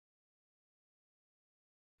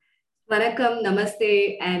Vanakkam,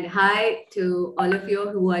 namaste, and hi to all of you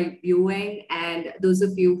who are viewing and those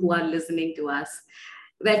of you who are listening to us.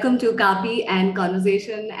 Welcome to Kaapi and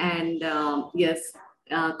Conversation, and yes,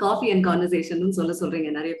 Coffee and Conversation.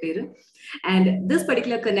 And this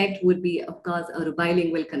particular connect would be, of course, a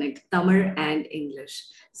bilingual connect, Tamil and English.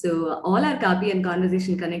 So all our Kaapi and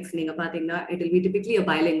Conversation connects, it will be typically a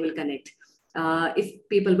bilingual connect. If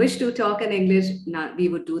people wish to talk in English, we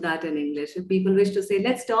would do that in English. If people wish to say,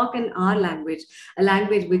 let's talk in our language, a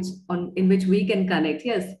language in which we can connect,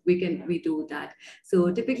 yes, we do that.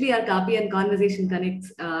 So typically our Kaapi and Conversation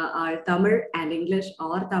connects are Tamil and English,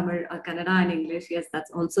 or Tamil or Kannada and English. Yes,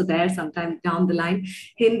 that's also there sometime down the line.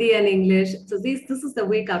 Hindi and English. So this is the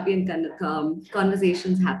way Kaapi and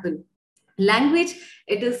conversations happen. Language,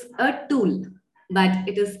 it is a tool, but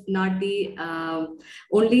it is not the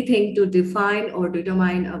only thing to define or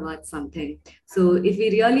determine about something. So if we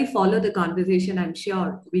really follow the conversation, I'm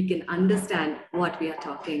sure we can understand what we are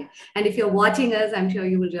talking. And if you're watching us, I'm sure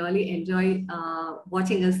you will really enjoy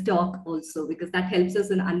watching us talk also, because that helps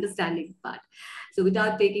us in understanding part. So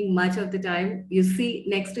without taking much of the time, you see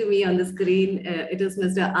next to me on the screen, it is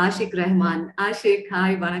Mr. Aashik Rahman. Aashik,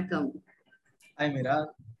 hi, vanakkam. Hi, Mira.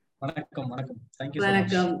 வணக்கம். Thank you so much.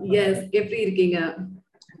 வணக்கம். Yes, எப்படி இருக்கீங்க?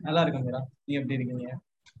 நல்லா இருக்கேன் மீரா. நீ எப்படி இருக்கீங்க?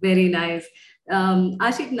 Very nice.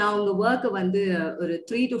 Aashik, நான் உங்க work வந்து ஒரு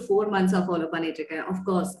 3 to 4 months follow பண்ணிட்டு இருக்கேன். Of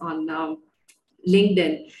course on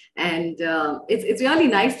LinkedIn, and it's really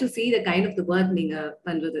nice to see the kind of the work நீங்க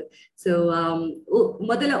பண்றது. So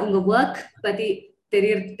முதல்ல உங்க work பத்தி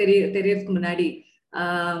தெரியறதுக்கு முன்னாடி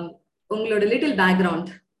உங்களோட little background.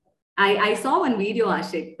 I saw one video,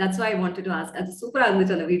 Aashik. That's why I wanted to ask. It's super on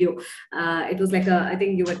the video. It was like I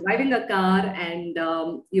think you were driving a car and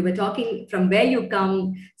you were talking from where you come.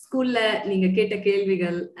 School நீங்க கேட்ட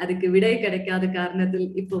கேள்விகள் அதுக்கு விடை கிடைக்காத காரணத்தில்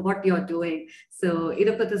இப்போ what you are doing. So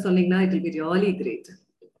இத பத்தி சொன்னீங்கன்னா it will be really great.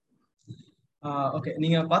 Okay,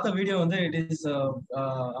 நீங்க பார்த்த வீடியோ வந்து it is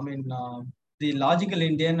the Logical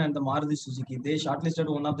Indian and the Maruti Suzuki. They shortlisted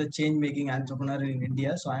one of the change making entrepreneur in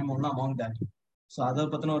India. So I am one among that. So other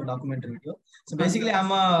patana or documentary video. So basically I'm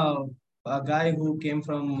a guy who came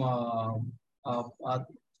from a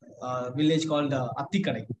village called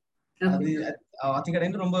Attikadai. Attikadai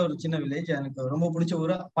is ரொம்ப ஒரு சின்ன village. எனக்கு ரொம்ப பிடிச்ச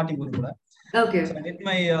ஊரு பாட்டிபூர் கூட. Okay. So I did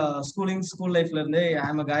my school life ல இருந்தே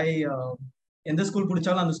I am a guy எந்த ஸ்கூல்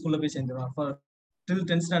பிடிச்சாலும் அந்த ஸ்கூல்ல போய் சேர்ந்துருவேன். For till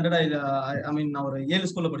 10th standard I mean நான் ஒரு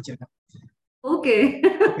 7 ஸ்கூல்ல படிச்சிருக்கேன். Okay.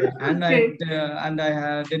 And I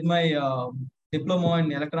did my diploma in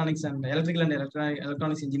electronics and electrical and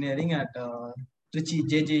electronics engineering at Trichy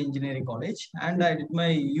JJ Engineering College, and I did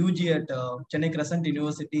my UG at Chennai Crescent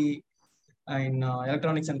University in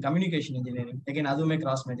electronics and communication engineering. Again, adume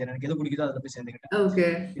cross major. எனக்கு எது பிடிக்குதோ அதுல போய் சேர்ந்துக்கிட்டேன்.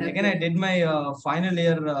 Okay. Again, I did my final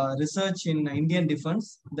year research in Indian defense.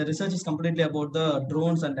 The research is completely about the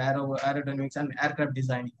drones and aerodynamics and aircraft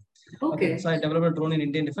designing. Okay. So I developed a drone in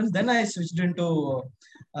Indian defense. Then I switched into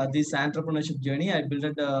this entrepreneurship journey. I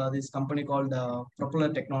built this company called Propeller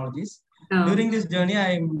Technologies. During this journey,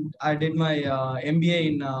 I did my MBA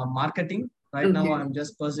in marketing. Right now, I'm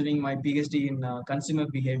just pursuing my PhD in consumer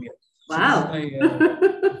behavior. Wow. So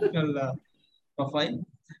this is my profile.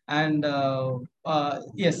 And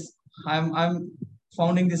yes, I'm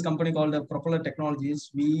founding this company called Propeller Technologies.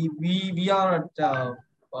 We are at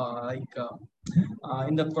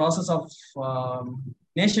in the process of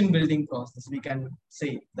nation building process. We can say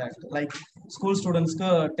that, like school students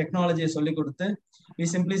technology solli koduthu, we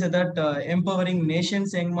simply say that empowering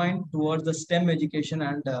nation's young mind towards the STEM education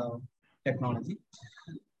and technology.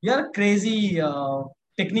 We are crazy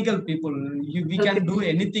technical people. We can do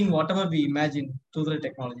anything whatever we imagine through the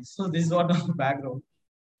technology. So this is what our background.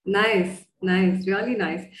 Nice, really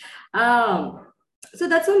nice. So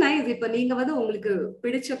that's so nice. இப்போ நீங்க வந்து உங்களுக்கு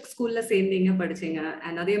பிடிச்ச ஸ்கூல்ல சேர்ந்தீங்க படிச்சீங்க,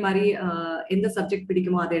 and அதே மாதிரி எந்த சப்ஜெக்ட்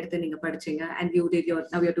பிடிக்குமோ அதை எடுத்து நீங்க படிச்சீங்க, and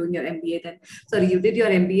now you're doing your MBA. Then sorry, you did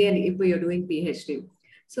your MBA and இப்போ you're doing PhD.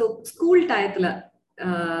 So school டயத்துல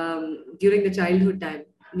during the childhood time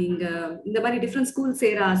நீங்க இந்த மாதிரி டிஃபரண்ட் ஸ்கூல்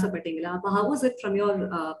சேர ஆசைப்பட்டீங்களா? அப்போ how was it from your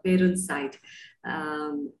parents side?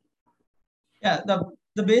 Yeah,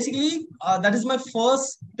 the basically that is my first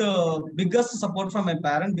biggest support from my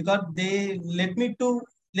parents, because they let me to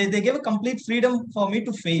they gave a complete freedom for me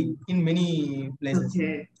to fail in many places.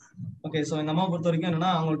 Okay, so இந்த அம்மா பொறுத்த வரைக்கும்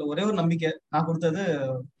என்னன்னா, அவங்கள்ட்ட ஒரே ஒரு நம்பிக்கை, நான் கொடுத்தது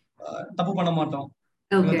தப்பு பண்ண மாட்டோம்,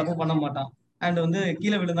 தப்பு பண்ண மாட்டான், அண்ட் வந்து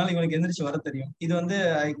கீழே விழுந்தாலும் இவனுக்கு எந்திரிச்சு வர தெரியும். இது வந்து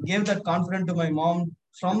I gave that confidence to my mom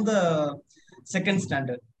from the second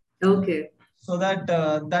standard. Okay. So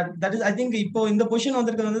that is, I think இப்போ இந்த பொசிஷன்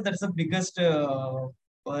வந்திருக்கிறது வந்து that is the biggest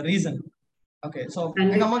reason. Okay, so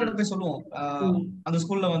எங்க அம்மா கிட்ட போய் சொல்லுவோம், அந்த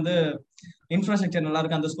ஸ்கூல்ல வந்து இன்ஃப்ராஸ்ட்ரக்சர் நல்லா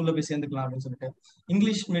இருக்கு, அந்த ஸ்கூல்ல போய் சேர்ந்துக்கலாம் அப்படின்னு சொல்லிட்டு.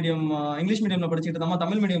 இங்கிலீஷ் மீடியம்ல படிச்சுட்டு நம்ம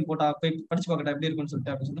தமிழ் மீடியம் போட்டா போய் படிச்சு பார்க்கட்டா எப்படி இருக்குன்னு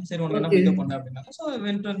சொல்லிட்டு அப்படின்னு சொன்னா, சரி உனக்கு என்ன பிக்கப் பண்ண அப்படின்னா, ஸோ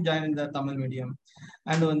வென்ட் அண்ட் ஜாயின் இந்த தமிழ் மீடியம்.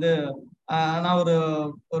 அண்ட் வந்து நான் ஒரு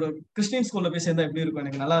ஒரு கிறிஸ்டின் ஸ்கூல்ல போய் சேர்ந்தா எப்படி இருக்கும்,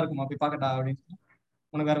 எனக்கு நல்லா இருக்குமா, போய் பார்க்கட்டா அப்படின்னு.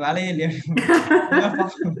 உனக்கு வேற வேலையே இல்லையா,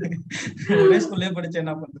 ஒரே ஸ்கூல்லே படிச்சு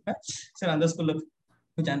என்ன பண்றேன், சரி அந்த ஸ்கூல்ல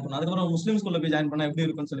போய் ஜாயின் பண்ணோம். அதுக்கப்புறம் முஸ்லீம் ஸ்கூல்ல போய் ஜாயின் பண்ணா எப்படி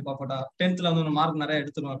இருக்குன்னு சொல்லி பாப்போட்டா, 10th வந்து மார்க் நிறைய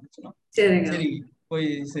எடுத்துரும் அப்படின்னு சொன்னோம். சரி போய்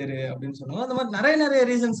சரி அப்படின்னு சொன்னோம். அந்த மாதிரி நிறைய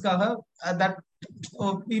ரீசன்ஸ்க்காக தட்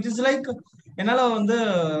இட் இஸ் லைக் என்னால வந்து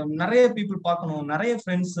நிறைய பீப்புள் பார்க்கணும், நிறைய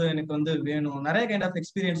ஃப்ரெண்ட்ஸ் எனக்கு வந்து வேணும், நிறைய கைண்ட் ஆஃப்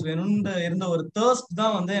எக்ஸ்பீரியன்ஸ் வேணும்னு இருந்த ஒரு தேர்ஸ்ட்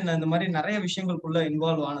தான் வந்து என்ன இந்த மாதிரி நிறைய விஷயங்களுக்குள்ள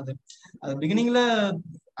இன்வால்வ் ஆனது. அது பிகினிங்ல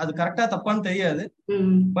அது கரெக்டா தப்பான்னு தெரியாது,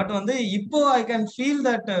 பட் வந்து இப்போ I can feel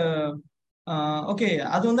that okay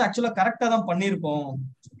அது வந்து ஆக்சுவலா கரெக்டா தான் பண்ணிருக்கோம்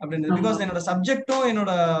அப்படின்னு. பிகாஸ் என்னோட சப்ஜெக்டும்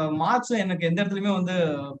என்னோட மார்க்ஸும் எனக்கு எந்த இடத்துலயுமே வந்து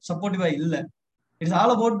சப்போர்ட்டிவா இல்ல. It's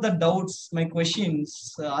all about the doubts, my questions.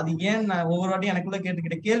 அது ஏன் நான் ஒவ்வொரு வாட்டியும் எனக்குள்ள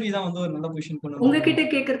கேட்டுக்கிட்ட கேள்விதான் வந்து ஒரு நல்ல கொஸ்டின் கொண்டு. உங்ககிட்ட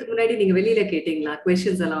கேட்கறதுக்கு முன்னாடி நீங்க வெளியில கேட்டீங்களா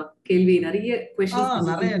கொஸ்டின்ஸ் எல்லாம்? கேள்வி நிறைய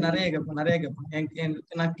கேட்பேன்.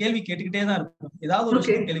 நான் கேள்வி கேட்டுக்கிட்டே தான் இருப்பேன், ஏதாவது ஒரு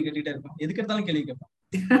விஷயத்துக்கு கேள்வி கேட்டுக்கிட்டே இருப்பேன், எதுக்கு எடுத்தாலும் கேள்வி கேட்பேன்.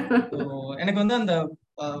 எனக்கு வந்து அந்த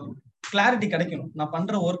கிளாரிட்டி கிடைக்கணும், நான்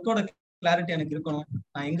பண்ற ஒர்க்கோட கிளாரிட்டி எனக்கு இருக்கணும்,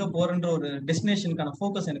 நான் எங்க போறேன்ற ஒரு டெஸ்டினேஷனுக்கான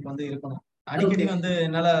ஃபோக்கஸ் எனக்கு வந்து இருக்கணும். அடிக்கடி வந்து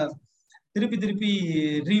என்னால திருப்பி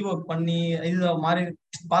ரீஒர்க் பண்ணி இது மாறி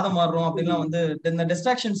பாதம் மாறுறோம் அப்படின்லாம் வந்து இந்த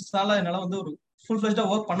டிஸ்ட்ராக்ஷன்ஸ்னால என்னால வந்து ஒரு ஃபுல் ஃபிளெஜ்டா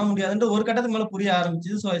ஒர்க் பண்ண முடியாதுன்ற ஒரு கட்டத்துக்கு மேல புரிய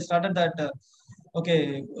ஆரம்பிச்சது. So I started that okay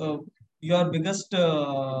your biggest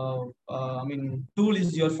I mean tool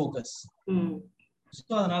is your focus.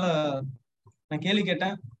 So அதனால நான் கேள்வி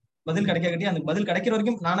கேட்டேன், பதில் கிடைக்காட்டி அந்த பதில் கிடைக்கிற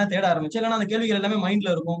வரைக்கும் நானே தேட ஆரம்பிச்சேன். இல்லைன்னா அந்த கேள்விகள் எல்லாமே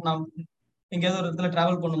மைண்ட்ல இருக்கும். நான் எங்கேயாவது ஒரு இடத்துல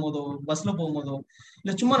டிராவல் பண்ணும்போதோ, பஸ்ல போகும்போதோ,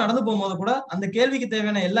 இல்ல சும்மா நடந்து போகும்போது கூட அந்த கேள்விக்கு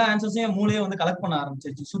தேவையான எல்லா ஆன்சர்ஸையும் மூளையே வந்து கலெக்ட் பண்ண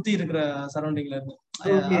ஆரம்பிச்சிருச்சு சுத்தி இருக்கிற சரௌண்டிங்ல இருந்து.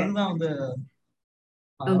 அதுதான் வந்து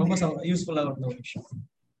ரொம்ப யூஸ்ஃபுல்லா இருந்த ஒரு விஷயம்.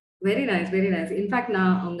 Very nice, very nice. In fact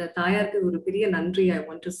நான் உங்க தாயாருக்கு ஒரு பெரிய நன்றி I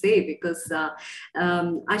want to say, because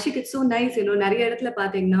Ashiq it's so nice. நிறைய இடத்துல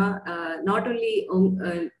பாத்தீங்கன்னா not only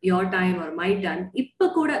your time R my time,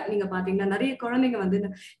 இப்ப கூட நீங்க பாத்தீங்கன்னா நிறைய குழந்தைங்க வந்து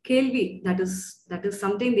கேள்வி that is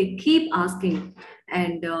something they keep asking.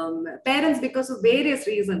 And parents because of various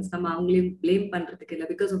reasons, நம்ம அவங்களையும் பிளேம் பண்றதுக்கு இல்லை,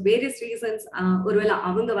 பிகாஸ் ஆஃப் வேரியஸ் ரீசன்ஸ், ஒருவேளை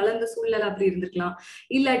அவங்க வளர்ந்த சூழ்நிலை அப்படி இருந்திருக்கலாம்,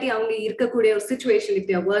 இல்லாட்டி அவங்க இருக்கக்கூடிய ஒரு situation, if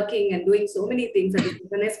they are working and doing so many things,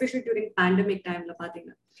 especially during pandemic டைம்ல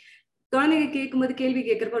பாத்தீங்கன்னா குழந்தைங்க கேட்கும்போது கேள்வி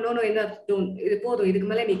கேட்கறப்ப நோ என்ன இது போதும், இதுக்கு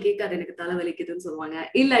மேல நீ கேட்காது, எனக்கு தலை வலிக்குதுன்னு சொல்லுவாங்க.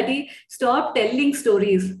 இல்லாட்டி stop telling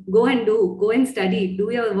stories, go and study, two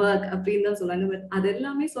your work அப்படின்னு தான் சொல்லுவாங்க. பட் அது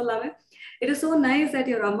எல்லாமே சொல்லாம it is so nice that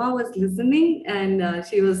your Amma was listening and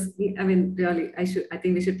she was, I mean, really, I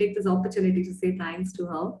think we should take this opportunity to say thanks to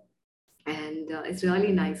her. And it's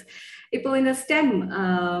really nice. Ipo in the STEM,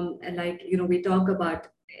 like, we talk about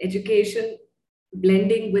education,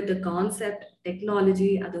 blending with the concept,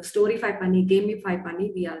 technology, other storify panni, gamify panni,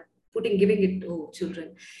 we are giving it to children.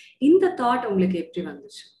 In the thought, ungalku eppadi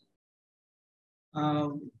vanduchu?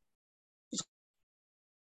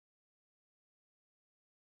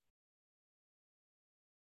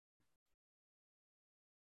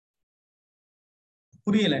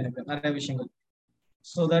 புரியல எனக்கு நிறைய விஷயங்கள்.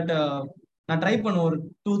 So that நான் try பண்ணுவேன், ஒரு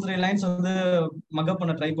 2-3 lines வந்து mug up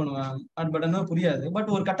பண்ண try பண்ணுவேன், பட் என்ன புரியாது. பட்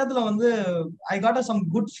ஒரு கட்டத்துல வந்து I got some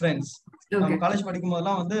good friends. நம்ம காலேஜ் படிக்கும்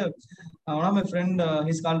போதெல்லாம் வந்து one of my friend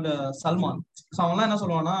his called Salman. So அவன்லாம் என்ன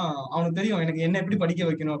சொல்லுவான்னா, அவனுக்கு தெரியும் எனக்கு என்ன எப்படி படிக்க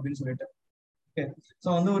வைக்கணும் அப்படின்னு சொல்லிட்டு. ஓகே, ஸோ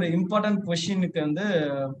வந்து ஒரு இம்பார்ட்டன்ட் கொஸ்டினுக்கு வந்து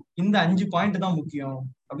இந்த 5 பாயிண்ட் தான் முக்கியம்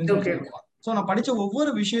அப்படின்னு சொல்லுவான். ஸோ நான் படிச்ச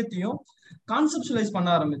ஒவ்வொரு விஷயத்தையும் கான்செப்டுவலைஸ் பண்ண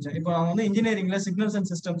ஆரம்பிச்சேன். இப்போ அவங்க வந்து இன்ஜினியரிங்ல சிக்னல்ஸ் அண்ட்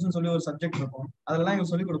சிஸ்டம்ஸ் சொல்லி ஒரு சப்ஜெக்ட் இருக்கும், அதெல்லாம் இவங்க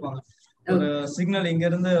சொல்லி கொடுப்பாங்க. ஒரு சிக்னல் இங்க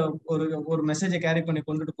இருந்து ஒரு மெசேஜை கேரி பண்ணி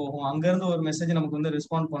கொண்டுட்டு போகும், அங்க இருந்து ஒரு மெசேஜ் நமக்கு வந்து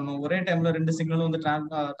ரெஸ்பாண்ட் பண்ணும், ஒரே டைம்ல 2 சிக்னலும் வந்து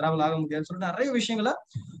டிராவல் ஆக முடியாதுன்னு சொல்லிட்டு நிறைய விஷயங்களை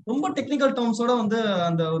ரொம்ப டெக்னிக்கல் டேர்ம்ஸோட வந்து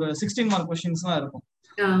அந்த ஒரு 16 மார்க் கொஸ்டின்ஸ் தான் இருக்கும்.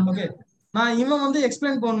 ஓகே, நான் இவன் வந்து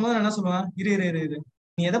எக்ஸ்பிளைன் பண்ணும்போது என்ன சொல்லுவேன், இரு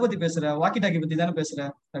நீ எதை பத்தி பேசுற, வாக்கி டாக்கி பத்தி தானே பேசுற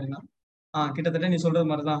அப்படின்னா, கிட்டத்தட்ட நீ சொல்றது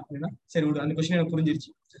மாதிரிதான் அப்படின்னா, சரி விடு, அந்த கொஸ்டின் எனக்கு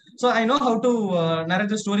புரிஞ்சிருச்சு. So I know how to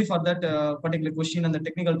narrate the story for that particular question, அந்த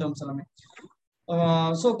டெக்னிக்கல் டேர்ம்ஸ் எல்லாமே.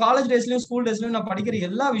 ஸோ காலேஜ் டேஸ்லயும் ஸ்கூல் டேஸ்லயும் நான் படிக்கிற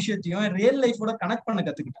எல்லா விஷயத்தையும் ரியல் லைஃபோட கனெக்ட் பண்ண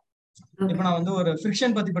கத்துக்கிட்டேன். இப்போ நான் வந்து ஒரு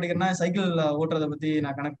ஃபிரிக்ஷன் பத்தி படிக்கிறேன்னா சைக்கிள் ஓட்டுறதை பத்தி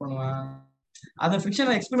நான் கனெக்ட் பண்ணுவேன். அந்த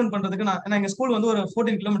ஃபிரிக்ஷனை எக்ஸ்பெரிமெண்ட் பண்றதுக்கு நான் எங்க ஸ்கூல் வந்து ஒரு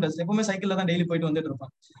 14 கிலோமீட்டர்ஸ், எப்பவுமே சைக்கிள்ல தான் டெய்லி போயிட்டு வந்துட்டு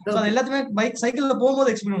இருப்பேன். ஸோ அது எல்லாத்தையுமே சைக்கிள்ல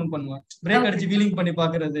போகும்போது எக்ஸ்பெரிமெண்ட் பண்ணுவேன். பிரேக் அடிச்சு வீலிங் பண்ணி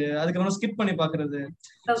பாக்குறது, அதுக்கப்புறம் ஸ்கிப் பண்ணி பாக்குறது.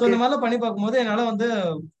 ஸோ இந்த மாதிரிலாம் பண்ணி பார்க்கும்போது என்னால வந்து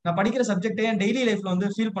நான் படிக்கிற சப்ஜெக்டே என் டெய்லி லைஃப்ல வந்து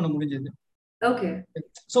ஃபீல் பண்ண முடிஞ்சது.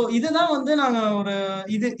 ஸோ இதுதான் வந்து நாங்க ஒரு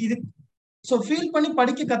இது ஸோ ஃபீல் பண்ணி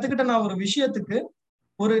படிக்க கத்துக்கிட்ட நான் ஒரு விஷயத்துக்கு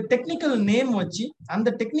ஒரு டெக்னிக்கல் நேம் வச்சு அந்த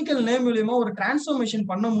டெக்னிக்கல் நேம் மூலியமா ஒரு டிரான்ஸ்ஃபர்மேஷன்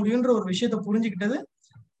பண்ண முடியுன்ற ஒரு விஷயத்த புரிஞ்சுக்கிட்டது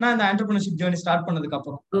நான் இந்த என்டர்பிரினர்ஷிப் ஜேர்னி ஸ்டார்ட் பண்ணதுக்கு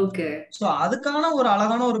அப்புறம். ஸோ அதுக்கான ஒரு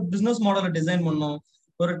அழகான ஒரு பிசினஸ் மாடலை டிசைன் பண்ணோம்,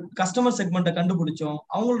 ஒரு கஸ்டமர் செக்மெண்ட்டை கண்டுபிடிச்சோம்,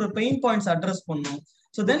 அவங்களோட பெயின் பாயிண்ட்ஸ் அட்ரஸ் பண்ணோம்.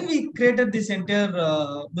 So then we created this entire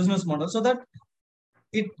business model. So that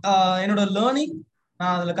என்னோட லேர்னிங்,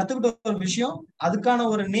 நான் அதுல கத்துக்கிட்ட ஒரு விஷயம், அதுக்கான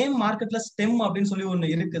ஒரு நேம் மார்க்கெட்ல ஸ்டெம் அப்படின்னு சொல்லி ஒண்ணு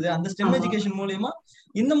இருக்குது. அந்த ஸ்டெம் எஜுகேஷன் மூலியமா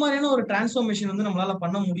இந்த மாதிரியான ஒரு டிரான்ஸ்ஃபர்மேஷன் வந்து நம்மளால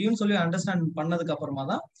பண்ண முடியும்னு சொல்லி அண்டர்ஸ்டாண்ட் பண்ணதுக்கு அப்புறமா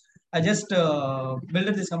தான் I just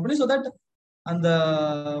build this company. So that அந்த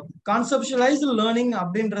கான்செப்டுவலைஸ்ட் லேர்னிங்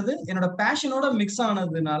அப்படின்றது என்னோட பேஷனோட மிக்ஸ்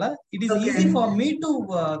ஆனதுனால it is easy for me to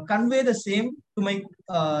convey the same to my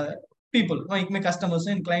people, my customers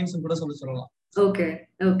and clients கூட சொல்லலாம். So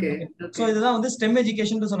இதுதான் வந்து STEM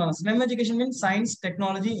education னு சொல்றாங்க. STEM education means science,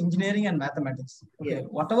 technology, engineering and mathematics. Okay,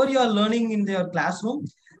 whatever you are learning in your classroom,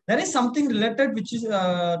 there is something related which is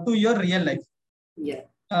to your real life.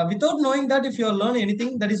 Without knowing that, if you learn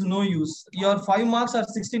anything, that is no use. Your 5 marks or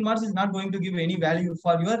 16 marks is not going to give any value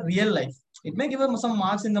for your real life. It may give some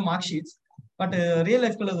marks in the mark sheets, but real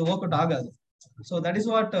life குள்ள அது work out ஆகாது. So that is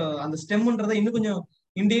what அந்த STEM ன்றதை இன்னும் கொஞ்சம்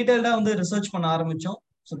in detailed வந்து research பண்ண ஆரம்பிச்சோம்.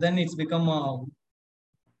 So then it's become a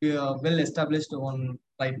well established one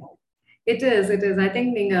right now. It is. I think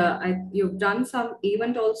you've done some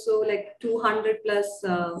event also, like 200 plus.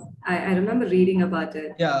 I remember reading about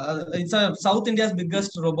it. Yeah, it's a South India's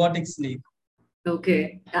biggest robotics league. Okay.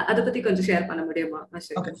 Adha patti konja share panna mudiyuma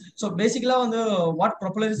Aashik? Okay. So basically what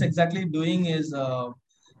Propeller is exactly doing is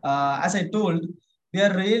as I told, we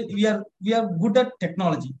are good at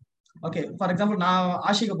technology. Okay, for example, நான்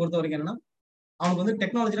ஆஷிகை பொறுத்த வரைக்கும் என்னன்னா, அவனுக்கு வந்து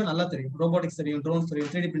டெக்னாலஜில நல்லா தெரியும், robotics தெரியும், drones தெரியும்,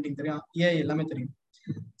 3D பிரிண்டிங் தெரியும், ஏஐ எல்லாமே தெரியும்.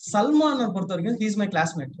 சல்மானை பொறுத்த வரைக்கும் ஹீஸ் மை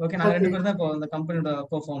கிளாஸ்மேட். ஓகே, நாங்க 2 பேரும் தான் இப்போ இந்த கம்பெனியோட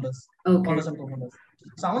கோஃபவுண்டர்ஸ் அண்ட் கோஃபவுண்டர்ஸ்.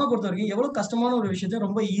 ஸோ அவனை பொறுத்த வரைக்கும் எவ்வளவு கஷ்டமான ஒரு விஷயத்த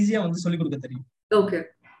ரொம்ப ஈஸியா வந்து சொல்லிக் கொடுக்க தெரியும்.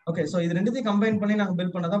 ஓகே, ஸோ இது ரெண்டுத்தையும் கம்பைன் பண்ணி நாங்க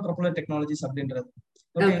பில்ட் பண்ணதான் ப்ரொபெல்லர் டெக்னாலஜிஸ் அப்படின்றது.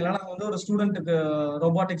 ஓகேங்களா, நாங்க வந்து ஒரு ஸ்டூடெண்ட்டுக்கு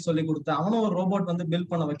ரோபோட்டிக்ஸ் சொல்லி கொடுத்து அவனும் ஒரு ரோபோட் வந்து பில்ட்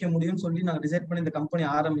பண்ண வைக்க முடியும்னு சொல்லி நாங்க டிசைட் பண்ணி இந்த கம்பெனி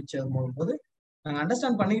ஆரம்பிச்சது போது நாங்க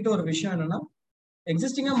அண்டர்ஸ்டாண்ட் பண்ணிக்கிட்ட ஒரு விஷயம் என்னன்னா,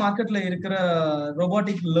 எக்ஸிஸ்டிங்கா மார்க்கெட்ல இருக்கிற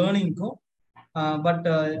ரோபோட்டிக் லேர்னிங்க்கும் பட்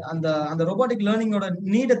அந்த ரோபோட்டிக் லேர்னிங்கோட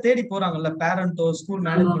நீட தேடி போறாங்கல்ல பேரண்டோ, ஸ்கூல்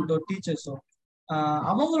மேனேஜ்மெண்ட்டோ, டீச்சர்ஸோ,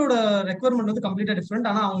 அவங்களோட ரெக்வயர்மெண்ட் வந்து கம்ப்ளீட்டா டிஃப்ரெண்ட்.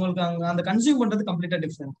 ஆனா அவங்களுக்கு அந்த கன்சியூம் பண்றது கம்ப்ளீட்டா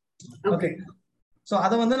டிஃப்ரெண்ட். ஓகே, ஸோ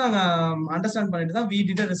அதை வந்து நாங்க அண்டர்ஸ்டாண்ட் பண்ணிட்டு தான் we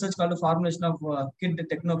did a research called formulation of kid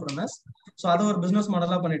technopreneurs. So அதை ஒரு பிசினஸ்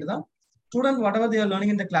மாடலா பண்ணிட்டு தான் student whatever they are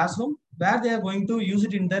learning in the classroom, where they are going to use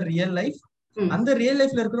it in their real life. அந்த real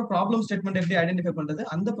லைஃப்ல இருக்கிற problem statement எப்படி identify பண்றது,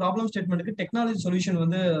 அந்த ப்ராப்ளம் ஸ்டேட்மெண்ட்டுக்கு டெக்னாலஜி சொல்யூஷன்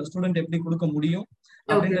வந்து ஸ்டூடெண்ட் எப்படி கொடுக்க முடியும்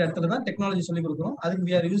அப்படின்ற இடத்துல தான் டெக்னாலஜி சொல்லி கொடுக்குறோம். அதுக்கு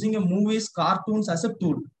we are using a movies, cartoons as a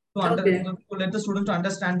tool to let the student to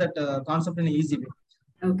understand that concept in an easy way.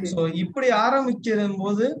 So இப்படி ஆரம்பிக்கும்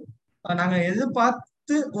போது நாங்க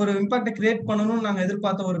எதிர்பார்த்து ஒரு இம்பாக்ட் கிரியேட் பண்ணணும்னு நாங்க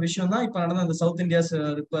எதிர்பார்த்த ஒரு விஷயம் தான் இப்ப நடந்த அந்த south India's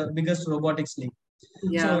biggest robotics league.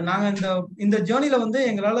 நாங்க இந்த ஜேர்னில வந்து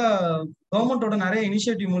எங்களால கவர்மெண்டோட நிறைய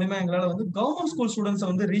இனிஷியேட்டிவ் மூலமா எங்களால வந்து கவர்மெண்ட் ஸ்கூல் ஸ்டூடெண்ட்ஸ்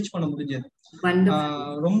வந்து ரீச் பண்ண முடிஞ்சது.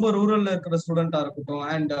 ரொம்ப ரூரல்ல இருக்கிற ஸ்டூடெண்டா இருக்கட்டும்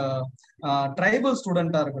அண்ட் ட்ரைபல்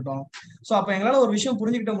ஸ்டூடெண்டா இருக்கட்டும். ஸோ அப்ப எங்களால ஒரு விஷயம்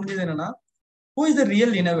புரிஞ்சுக்கிட்ட முடிஞ்சது என்னன்னா, who is the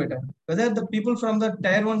real innovator, whether the people from the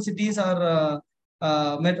tier 1 cities are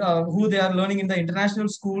who they are learning in the international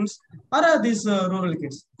schools or these rural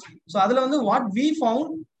kids. So அதுல வந்து what we found,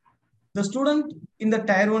 the student in the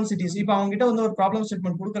tier 1 cities, இப்போ அவங்க கிட்ட வந்து ஒரு problem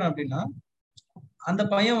statement கொடுக்குறேன் அப்படின்னா, அந்த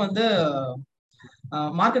பையன் வந்து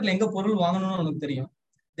மார்க்கெட்ல எங்க பொருள் வாங்கணும்னு அவனுக்கு தெரியும்.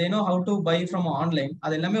 they know how to buy from online.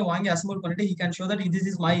 அது எல்லாமே வாங்கி அசெம்பிள் பண்ணிட்டு he can show that this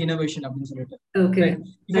is my innovation அப்படின்னு சொல்லிட்டு. Right?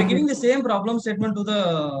 If you are giving the same problem statement to the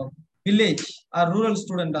village or rural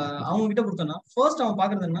student, அவங்க கிட்ட கொடுத்தோம்னா first அவன்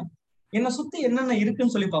பாக்குறது என்ன, என்ன சுத்தி என்னென்ன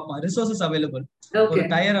இருக்குன்னு சொல்லி பார்ப்பான். ரிசோர்சஸ் அவைலபிள், ஒரு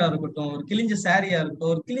டயரா இருக்கட்டும், ஒரு கிழிஞ்ச சாரியா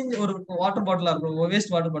இருக்கட்டும், ஒரு வாட்டர் பாட்டிலா இருக்கட்டும்,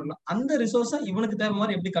 வேஸ்ட் வாட்டர் பாட்டில், அந்த ரிசோர்ஸை இவனுக்கு தேவை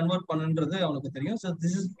மாதிரி எப்படி கன்வெர்ட் பண்ணுன்றது அவனுக்கு தெரியும். So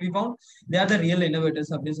this is we found they are the real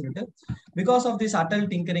innovators அப்படின்னு சொல்லிட்டு, because of this Atal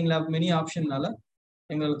tinkering lab many ஆப்ஷன்னால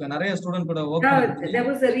எங்களுக்கு நிறைய ஸ்டூடெண்ட் கூட work பண்ணி. There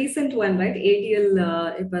was a recent one, right? ATL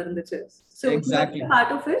இப்ப இருந்துச்சு. So exactly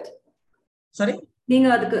part of it. Sorry, நீங்க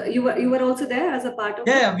அதுக்கு you were also there as a part of it?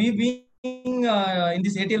 Yeah, we in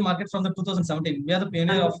this ATL market from the 2017. We are the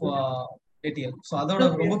pioneer of ATL. So அதோட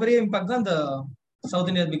ரொம்ப பெரிய impact தான் the South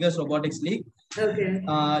India's biggest robotics league. Okay.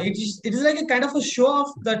 It is like a kind of a show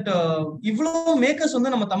off that இவ்ளோ makers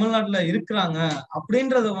வந்து நம்ம தமிழ்நாட்டுல இருக்கிறாங்க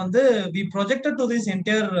அப்படின்றது வந்து we projected to this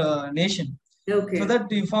entire nation. Okay. So that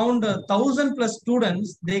we found 1,000 plus students,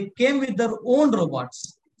 they came with their own robots.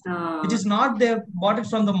 It is not they bought it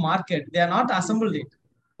from the market. They are not assembled it.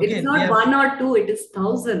 Okay, it is not 1 or 2, it is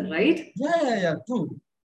 1,000, right? Yeah, true.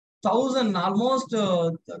 1,000 almost.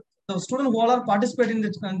 The student who all are participating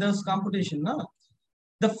in this competition,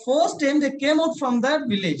 the first time they came out from that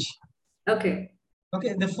village. Okay.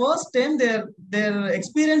 Okay, the first time they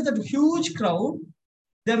experienced that huge crowd.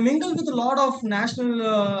 They mingled with a lot of national,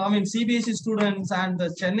 CBSE students and the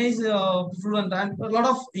Chennai students and a lot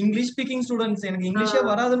of English speaking students. எனக்கு இங்கிலீஷே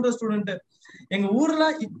வராதுன்ற student எங்க ஊர்ல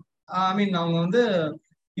அவங்க வந்து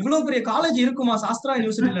இவ்வளவு பெரிய college இருக்குமா, சாஸ்திரா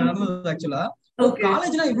யூனிவர்சிட்டியில நடந்தது ஆக்சுவலா.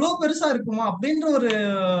 காலேஜ்னா இவ்வளவு பெருசா இருக்குமா அப்படின்ற ஒரு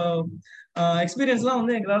எக்ஸ்பீரியன்ஸ் எல்லாம்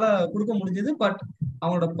வந்து எங்களால கொடுக்க முடிஞ்சது. பட்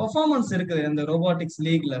அவங்களோட பெர்ஃபார்மன்ஸ் இருக்குது இந்த ரோபோட்டிக்ஸ்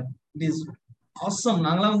லீக்ல, இட் இஸ் ஆசம்.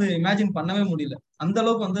 நாங்களாம் வந்து இமேஜின் பண்ணவே முடியல, அந்த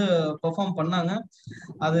அளவுக்கு வந்து பெர்ஃபார்ம் பண்ணாங்க.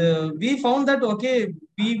 அது we found that okay,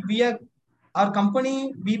 we are our company,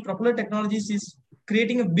 Propeller Technologies is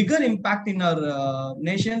creating a bigger impact in our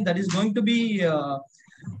nation that is going to be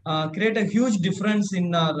create a huge difference in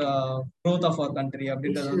our growth of our country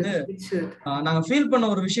அப்படின்றது வந்து நாங்க feel பண்ண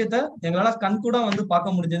ஒரு விஷயத்த எங்களால கண்கூட வந்து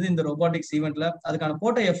பார்க்க முடிஞ்சது இந்த ரோபோட்டிக்ஸ் ஈவென்ட்ல. அதுக்கான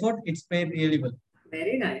போட்ட effort it's paid really well.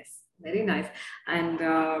 Very nice, very nice. And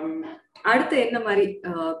அடுத்து என்ன மாதிரி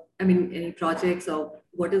any projects or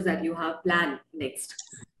what is that you have planned next?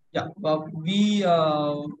 Yeah, we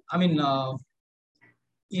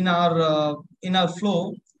in our flow,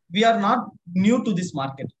 we are not new to this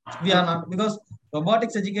market. We are not, because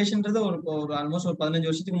robotics educationன்றது ஒரு almost ஒரு 15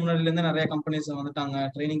 வருஷத்துக்கு முன்னாடில இருந்து நிறைய companies வந்துட்டாங்க,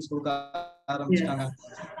 trainings கொடுக்க ஆரம்பிச்சிட்டாங்க.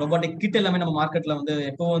 ரோபோட்டிக் கிட் எல்லாமே நம்ம மார்க்கெட்ல வந்து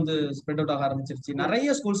எப்போ வந்து ஸ்ப்ரெட் அவுட் ஆக ஆரம்பிச்சிருச்சு.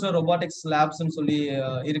 நிறைய ஸ்கூல்ஸ்ல ரோபோட்டிக்ஸ் லேப்ஸ்ன்னு சொல்லி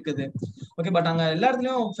இருக்குது. ஓகே, பட் அங்க எல்லா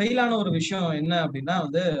இடத்துலயும் ஃபெயில் ஆன ஒரு விஷயம் என்ன அப்படின்னா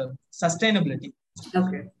வந்து சஸ்டைனபிலிட்டி.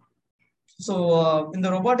 ஓகே. ஸோ இந்த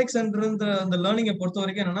ரொபாட்டிக்ஸ்ன்ற இந்த லேர்னிங்கை பொறுத்த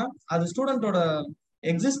வரைக்கும் என்னன்னா, அது ஸ்டூடெண்டோட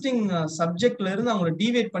எக்ஸிஸ்டிங் சப்ஜெக்ட்ல இருந்து அவங்களை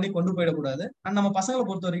டீவியேட் பண்ணி கொண்டு போயிடக்கூடாது. அண்ட் நம்ம பசங்களை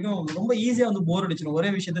பொறுத்த வரைக்கும் ரொம்ப ஈஸியா வந்து போர் அடிச்சிடும் ஒரே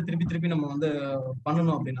விஷயத்த திருப்பி திருப்பி நம்ம வந்து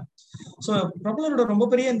பண்ணணும் அப்படின்னா. ஸோ ப்ரொபலரோட ரொம்ப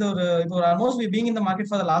பெரிய இந்த ஒரு இப்போ ஒரு ஆல்மோஸ்ட் பீங் இந்த market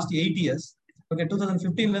for the last 8 years. Okay,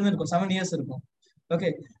 2015ல இருந்து இருக்கும், 7 years இருக்கும். ஓகே,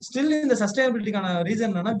 ஸ்டில் இந்த சஸ்டைனபிலிட்டிக்கான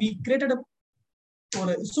ரீசன் என்னன்னா, வி கிரியேட்டட்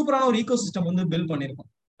ஒரு சூப்பரான ஒரு ஈகோ சிஸ்டம் வந்து பில்ட் பண்ணிருக்கோம்.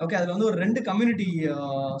 ஓகே, அதுல வந்து ஒரு 2 கம்யூனிட்டி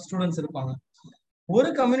ஸ்டூடெண்ட்ஸ் இருப்பாங்க.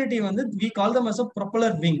 ஒரு கம்யூனிட்டி வந்து we call them as a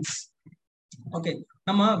propeller wings. Okay,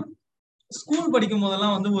 நம்ம ஸ்கூல் படிக்கும்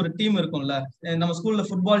போதெல்லாம் வந்து ஒரு டீம் இருக்கும்ல, நம்ம ஸ்கூல்ல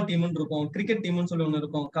ஃபுட்பால் டீம்னு இருக்கும், கிரிக்கெட் டீம்னு சொல்லி ஒன்று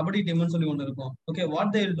இருக்கும், கபடி டீம்னு சொல்லி ஒன்று இருக்கும். Okay,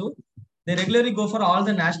 what they will do, they regularly go for all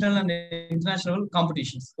the national and international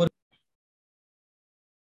competitions.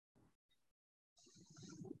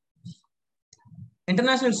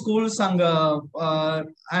 International schools அங்க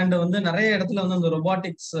அண்ட் வந்து நிறைய இடத்துல வந்து அந்த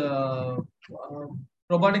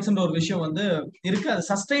ரொபாட்டிக்ஸ்ன்ற ஒரு விஷயம் வந்து இருக்கு. அது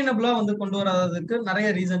சஸ்டைனபிளா வந்து கொண்டு வராததுக்கு நிறைய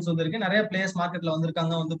ரீசன்ஸ் வந்து இருக்கு. நிறைய பிளேயர்ஸ் மார்க்கெட்ல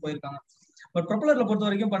வந்திருக்காங்க, வந்து போயிருக்காங்க. பட் ப்ரொபலர்ல பொறுத்த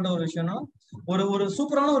வரைக்கும் பண்ற ஒரு விஷயம்னா, ஒரு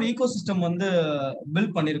சூப்பரான ஒரு ஈகோ சிஸ்டம் வந்து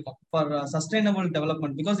பில்ட் பண்ணிருக்கோம் for sustainable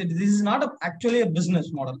development. Because this is not actually a business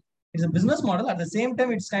model. It's a business model. At the same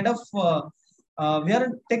time, it's kind of we are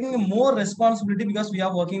taking more responsibility because we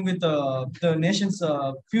are working with the nation's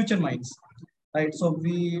future minds, right? So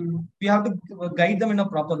we have to guide them in a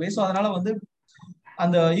proper way. So அதனால வந்து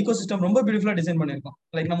அந்த ego system ரொம்ப பியூட்டிஃபுல்லா design பண்ணிருக்கோம்.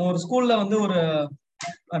 Like நம்ம ஒரு ஸ்கூல்ல வந்து ஒரு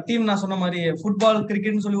டீம், நான் சொன்ன மாதிரி ஃபுட்பால்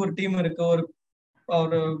கிரிக்கெட்னு சொல்லி ஒரு டீம் இருக்கு,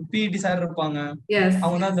 ஒரு பிஇடி சார் இருப்பாங்க.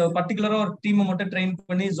 அவங்க வந்து அந்த பர்டிகுலரா ஒரு டீமை மட்டும் ட்ரெயின்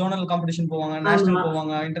பண்ணி ஜோனல் காம்படிஷன் போவாங்க, நேஷனல்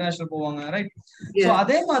போவாங்க, இன்டர்நேஷனல் போவாங்க, ரைட்? சோ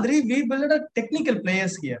அதே மாதிரி we build a technical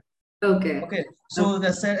players here. Okay. So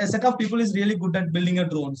a set of people is really good at building a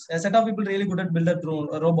drones. A set of people really good at build a drone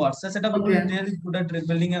robots. A set of people is really good at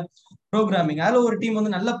building a programming. அதுல ஒரு team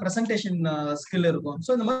வந்து நல்ல presentation skill இருக்கும். So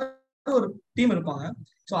இந்த மாதிரி ஒரு team இருப்பாங்க.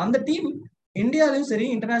 So அந்த டீம் இந்தியாலையும் சரி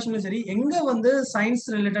இன்டர்நேஷனலும் சரி எங்க வந்து சயின்ஸ்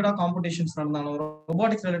ரிலேட்டடா காம்படிஷன்ஸ் நடந்தாலும்,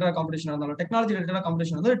 ரொபாட்டிக்ஸ் ரிலேட்டடா காம்படிஷன் நடந்தாலும், டெக்னாலஜி ரிலேட்டடா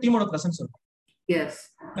காம்படிஷன் வந்து டீமோட பிரசன்ஸ் இருக்கும்.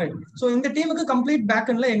 ரைட். ஸோ இந்த டீமுக்கு கம்ப்ளீட்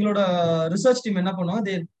பேக் எண்ட்ல எங்களோட ரிசர்ச் டீம் என்ன பண்ணுவாங்க,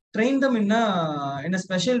 they train them in a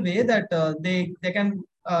special way that they can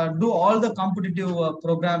do all the competitive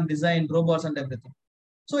program design, robots and everything.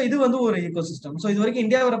 So இது வந்து ஒரு ஈகோ சிஸ்டம். ஸோ இது வரைக்கும்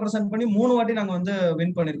இந்தியாவை ரெப்ரசென்ட் பண்ணி 3 வாட்டி நாங்க வந்து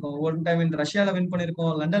வின் பண்ணிருக்கோம். ஒன் டைம் இன் ரஷ்யால வின்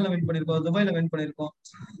பண்ணிருக்கோம், லண்டன்ல வின் பண்ணிருக்கோம், துபாயில வின் பண்ணிருக்கோம்.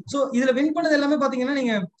 ஸோ இதுல வின் பண்ணது எல்லாமே பாத்தீங்கன்னா,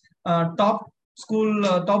 நீங்க டாப் ஸ்கூல்,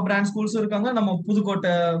 டாப் பிராண்ட் ஸ்கூல்ஸும் இருக்காங்க, நம்ம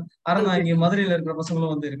புதுக்கோட்டை, அறந்தாங்கி, மதுரையில இருக்கிற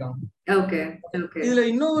பசங்களும் வந்து இருக்காங்க. இதுல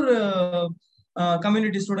இன்னொரு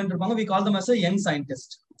கம்யூனிட்டி ஸ்டூடெண்ட் இருப்பாங்க, we call them as a young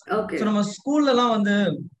scientist. So நம்ம ஸ்கூல்ல எல்லாம் வந்து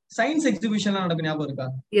சயின்ஸ் எக்ஸிபிஷன்லாம் நடக்கும், ஞாபகம் இருக்கா?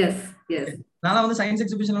 நான் வந்து சயின்ஸ்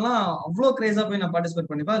எக்ஸிபிஷன் எல்லாம் அவ்வளவு கிரேஸா போய் நான் பார்ட்டிசிபேட்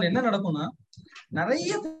பண்ணிப்பேன். அதுல என்ன நடக்கும்னா, நிறைய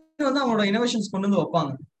பேர் வந்து அவங்களோட இனோவேஷன்ஸ் கொண்டு வந்து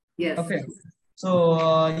வைப்பாங்க. ஓகே, சோ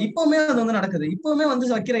இப்பவுமே அது வந்து நடக்குது. இப்பவுமே வந்து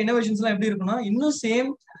வைக்கிற இனோவேஷன்ஸ் எல்லாம் எப்படி இருக்குன்னா, இன்னும் same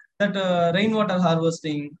that rain water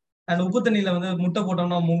harvesting and உப்பு தண்ணியில வந்து முட்டை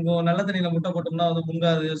போட்டோம்னா முங்கும், நல்ல தண்ணியில முட்டை போட்டோம்னா வந்து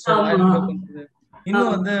முங்காது. ஸோ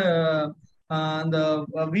இன்னும் வந்து அந்த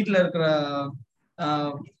வீட்டுல இருக்கிற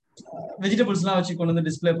வெஜிடபிள்ஸ் எல்லாம் வச்சு கொண்டு வந்து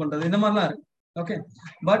டிஸ்பிளே பண்றது, இந்த மாதிரிலாம் இருக்கு. ஓகே,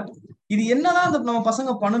 பட் இது என்னதான் அந்த நம்ம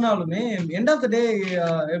பசங்க பண்ணினாலுமே எண்ட் ஆஃப் த டே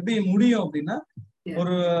எப்படி முடியும் அப்படின்னா,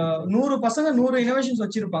 ஒரு 100 பசங்க 100 இனோவேஷன்ஸ்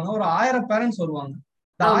வச்சிருப்பாங்க, ஒரு 1000 பேரண்ட்ஸ் வருவாங்க.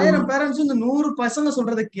 இந்த 1000 பேரண்ட்ஸ் இந்த 100 பசங்க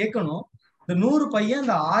சொல்றதை கேட்கணும். இந்த 100 பையன்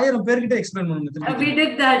இந்த 1000 பேர்கிட்ட எக்ஸ்பிளைன் பண்ணணும். We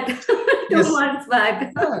did that 2 months back.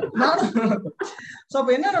 So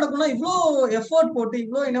அப்ப என்ன நடக்கும்னா, இவ்ளோ எஃபோர்ட் போட்டு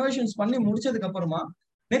இவ்ளோ இனோவேஷன்ஸ் பண்ணி முடிச்சதுக்கு அப்புறமா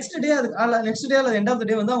நெக்ஸ்ட் டே அல்லது எண்ட் ஆஃப் த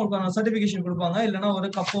டே வந்து அவங்களுக்கு சர்டிபிகேஷன் கொடுப்பாங்க, இல்லைன்னா ஒரு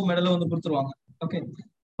கப்போ மெடலோ வந்து கொடுத்துருவாங்க. ஓகே,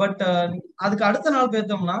 பட் அதுக்கு அடுத்த நாள்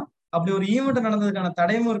பார்த்தோம்னா அப்படி ஒரு ஈவெண்ட் நடந்ததுக்கான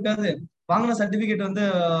தடயமும் இருக்காது. வாங்கின சர்டிபிகேட் வந்து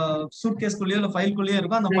சூட்கேஸ்க்குள்ளேயோ இல்ல ஃபைல்குள்ளேயோ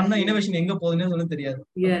இருக்கும். அந்த பண்ண இனோவேஷன் எங்க போகுதுன்னு சொல்லி தெரியாது.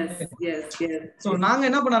 சோ நாங்க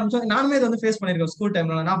என்ன பண்ண ஆரம்பிச்சோம், நானுமே இதை வந்து ஃபேஸ் பண்ணிருக்கேன் ஸ்கூல்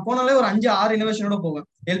டைம்ல. நான் போனாலே ஒரு 5-6 இனோவேஷனோட போவேன்.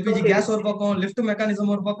 எல்பிஜி கேஸ் ஒரு பக்கம், லிஃப்ட்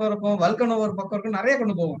மெக்கானிசம் ஒரு பக்கம் இருக்கும், வல்கனோ ஒரு பக்கம் இருக்கும், நிறைய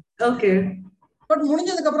கொண்டு போவோம். ஓகே, பட்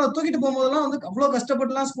முடிஞ்சதுக்கு அப்புறம் தூக்கிட்டு போகும்போதெல்லாம் வந்து அவ்வளவு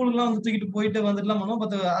கஷ்டப்பட்டுலாம் ஸ்கூலுக்குலாம் வந்து தூக்கிட்டு போயிட்டு வந்துட்டுலாம் பண்ணுவோம்.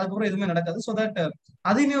 பட் அதுக்கப்புறம் எதுவுமே நடக்காது. ஸோ தட்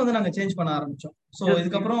அதையுமே வந்து நாங்க சேஞ்ச் பண்ண ஆரம்பிச்சோம். ஸோ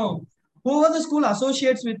இதுக்கப்புறம் whoever the school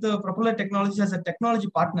associates with Propeller Technologies as a technology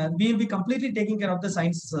partner, we will be completely taking care of the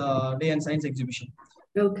science day and science exhibition.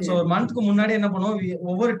 So ஒரு மந்த்க்கு முன்னாடி என்ன பண்ணுவோம்,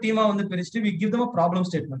 ஒவ்வொரு டீமா வந்து பிரிச்சுட்டு we give them a problem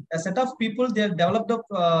statement. A set of people they have developed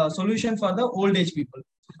a solution for the old age people.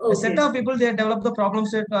 A set of people they have developed the problem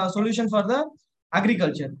solution for the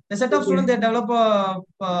agriculture. A set of students they develop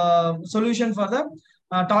a solution for the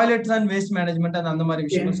toilets and waste management and அந்த மாதிரி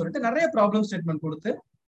விஷயங்கள் சொல்லிட்டு நிறைய problem statement கொடுத்து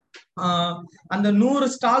அந்த 100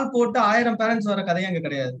 stall போட்டு 1000 parents வர கதையே அங்க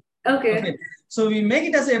கிடையாது. Okay, so we make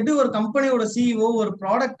it as எப்படி ஒரு கம்பெனியோட சிஇஓ ஒரு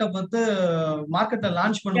ப்ராடக்ட்ட பத்தி மார்க்கெட்ல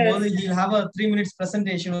லான்ச் பண்ணும்போது he'll have a 3 minutes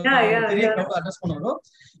presentation, பெரிய crowd அட்ரஸ் பண்ணுவாரோ,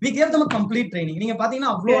 we gave them a complete training. நீங்க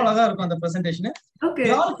பாத்தீங்கன்னா அவ்வளவு அழகா இருக்கும் அந்த presentation.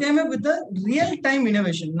 They all came up with a real time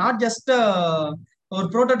innovation, not just ஒரு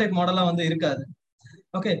ப்ரோட்டோடைப் மாடலா வந்து இருக்காது.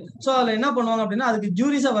 ஓகே, சோ அதுல என்ன பண்ணுவாங்க அப்படின்னா, அதுக்கு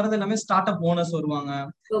ஜூரிஸா வரது எல்லாமே ஸ்டார்ட் அப் ஓனர்ஸ் வருவாங்க.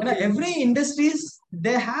 ஏன்னா every industries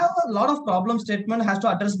they have a lot of problem statement has to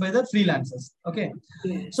address by the freelancers. Okay,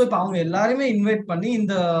 so இப்ப அவங்க எல்லாரையுமே இன்வைட் பண்ணி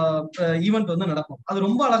இந்த ஈவென்ட் வந்து நடக்கும். அது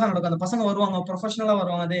ரொம்ப அழகா நடக்கும். அந்த பசங்க வருவாங்க, ப்ரொஃபஷனலா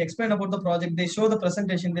வருவாங்க, they explain about the project, they show the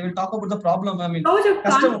presentation, they will talk about the problem. I mean, how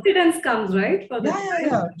much confidence comes, right, for that.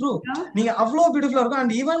 Yeah, true. நீங்க அவ்வளவு பியூட்டிஃபுல்லா இருக்கும்.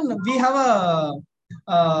 And even we have a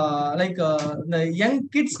like இந்த young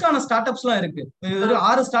கிட்ஸ்க்கான start அப்ஸ்லாம் இருக்கு. ஒரு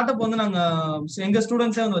 6 start up வந்து நாங்க எங்க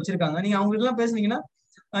ஸ்டூடெண்ட்ஸே வந்து வச்சிருக்காங்க. நீங்க அவங்க எல்லாம் பேசுனீங்கன்னா,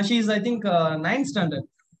 she is I think 9th standard.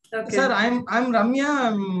 Okay. Sir, I'm Ramya.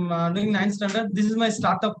 I'm doing 9th standard. This is my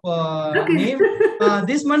startup name.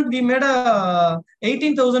 This month we made a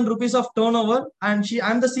 18,000 rupees of turnover, and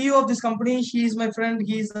I'm the CEO of this company. She is my friend.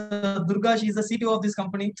 He is Durga. She is the CTO of this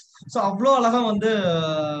company. So avlo alaga வந்து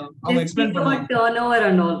அவங்க explain பண்ணுவாங்க. Turnover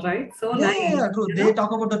and all, right? So nice. Yeah, true. They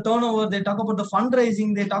talk about the turnover. They talk about the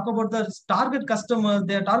fundraising. They talk about the target customers.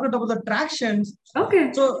 They talk about the tractions. Okay.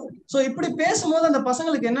 So இப்படி பேசும்போது அந்த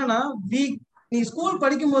பசங்களுக்கு என்னன்னா, நீ school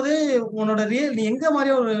படிக்கும் போதே உன்னோட நீ எங்க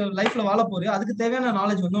மாதிரி ஒரு லைஃப்ல வாழ போறியோ அதுக்கு தேவையான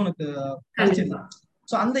நாலேஜ் வந்து உனக்கு கிடைச்சிருக்கு.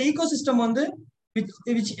 சோ அந்த ஈகோ சிஸ்டம் வந்து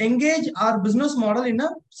which engage our business model in a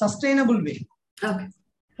sustainable way.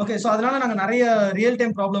 ஓகே, சோ அதனால நாங்க நிறைய ரியல்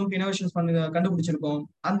டைம் ப்ராப்ளம்க்கு இனோவேஷன்ஸ் கண்டுபிடிச்சிருக்கோம்.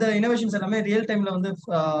 அந்த இனோவேஷன்ஸ் எல்லாமே ரியல் டைம்ல வந்து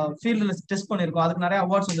ஃபீல்ட்ல டெஸ்ட் பண்ணிருக்கோம். அதுக்கு நிறைய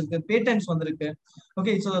அவார்ட்ஸ் வந்திருக்கு, பேட்டன்ட்ஸ் வந்திருக்கு.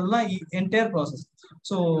 ஓகே, சோ அதெல்லாம் entire process.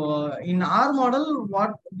 So in R model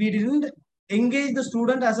what we didn't engage the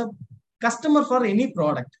student as a customer for any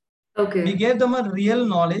product. Okay, we gave them a real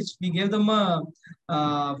knowledge, we gave them a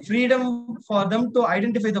freedom for them to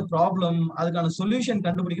identify the problem, adukana solution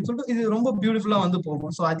kandupidikkanu solli idu romba beautiful ah vandu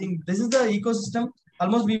pogum. So I think this is the ecosystem.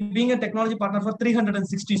 Almost we being a technology partner for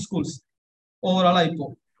 360 schools overall ipo.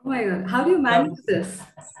 Oh my god, how do you manage this?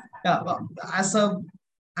 Yeah, as a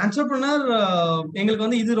entrepreneur எங்களுக்கு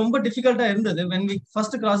வந்து இது ரொம்ப டிஃபிகல்ட்டா இருந்தது. when we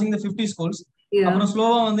first crossing the 50 schools, அப்புறம்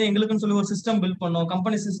ஸ்லோவா வந்து எங்களுக்குன்னு சொல்லி ஒரு சிஸ்டம் பில்ட் பண்ணோம்,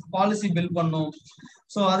 கம்பெனி பாலிசி பில்ட் பண்ணோம்.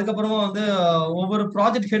 ஸோ அதுக்கப்புறமா வந்து ஒவ்வொரு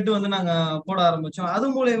ப்ராஜெக்ட் ஹெட் வந்து நாங்க போட ஆரம்பிச்சோம். அது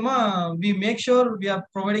மூலயமா we make sure we are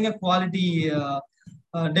providing a quality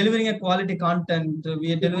delivering a quality content, we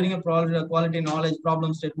are delivering a quality knowledge,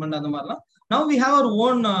 problem statement அந்த மாதிரிலாம். Now we have our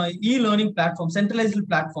own e-learning platform, centralized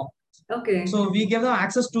platform. Okay, so we give them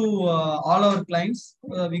access to all our clients,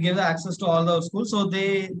 we give the access to all our schools. So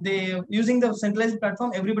they using the centralized platform,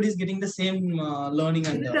 everybody is getting the same learning.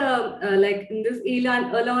 And like in this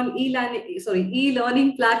e-learning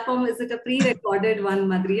platform, is it a pre-recorded one,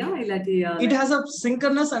 Madriya? It has a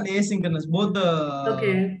synchronous and asynchronous, both the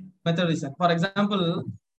methods. For example,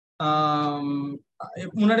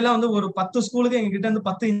 முன்னாடிலாம் வந்து ஒரு 10 ஸ்கூலுக்கு எங்க கிட்ட இருந்து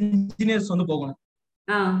 10 engineers வந்து போகணும்.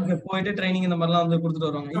 Okay, போயிட்டு ட்ரைனிங் இந்த மாதிரிலாம் வந்து கொடுத்துட்டு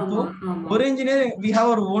வருவாங்க. இப்போ ஆமா ஆமா. ஒரு engineer we have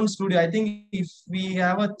our own studio. I think if we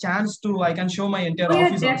have a chance to, I can show my entire Oh yeah,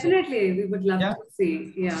 office also. definitely. We would love Yeah. to see.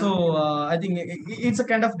 Yeah. So I think it's a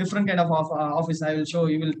kind of different kind of office. I will show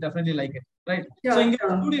you, will definitely like it, right? So Sure, இங்க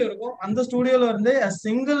sure. Studio இருக்கும். அந்த ஸ்டுடியோல இருந்து a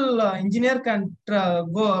single engineer can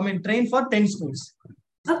go, I mean, train for 10 schools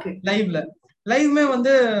Okay. லைவ்மே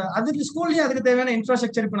வந்து அதுக்கு ஸ்கூல்லயே அதுக்கு தேவையான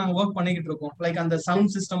infrastructure இப்ப நாங்க ஒர்க் பண்ணிக்கிட்டு இருக்கோம். லைக் அந்த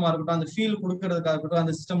சவுண்ட் சிஸ்டமா இருக்கட்டும், அந்த ஃபீல் கொடுக்கறதுக்காக இருக்கட்டும்,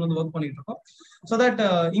 அந்த சிஸ்டம் வந்து ஒர்க் பண்ணிட்டு இருக்கோம். சோ தட்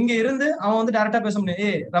இங்க இருந்து அவன் வந்து டைரக்டா பேச முடியாது.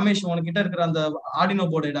 ரமேஷ், உனக்கிட்ட இருக்கிற அந்த ஆர்டினோ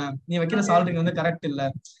போர்டு நீ வைக்கிற சால்ரிங் வந்து கரெக்ட் இல்ல,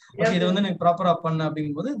 ஓகே, இது வந்து நீ ப்ராப்பரா பண்ண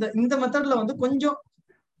அப்படிங்கும்போது இந்த மெத்தட்ல வந்து கொஞ்சம்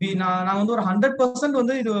நான் வந்து ஒரு 100%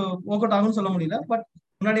 வந்து இது ஒர்க் அவுட் ஆகும்னு சொல்ல முடியல. பட்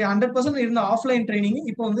முன்னாடி 100% இருந்த ஆஃப்லைன் ட்ரைனிங்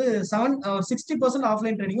இப்போ வந்து 60%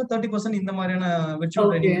 ஆஃப்லைன் ட்ரைனிங், 30% இந்த மாதிரியான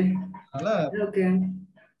virtual training. Okay.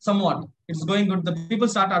 Somewhat it's going good. The people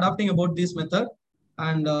start adopting about this method,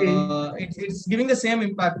 and it's giving the same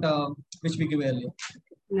impact which we give earlier.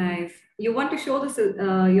 Nice. You want to show this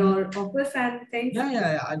your office and things?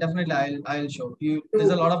 Yeah. Definitely, I'll show you.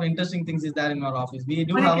 There's a lot of interesting things is there in our office. We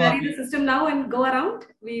do have carry the system now and go around.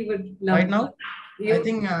 We would love right now. You... I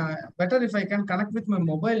think better if I can connect with my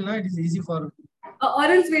mobile. Now it is easy for. Or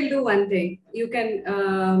else we'll do one thing. You can.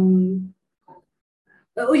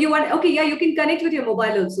 Oh, you want? Okay, yeah, you can connect with your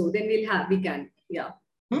mobile also. Then we can. Yeah.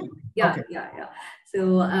 Yeah, okay. Yeah. So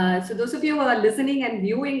those of you who are listening and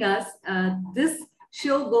viewing us, this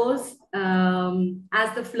show goes as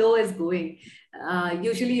the flow is going.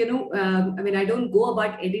 Usually, I mean, I don't go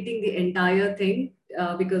about editing the entire thing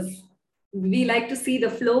because we like to see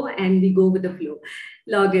the flow and we go with the flow.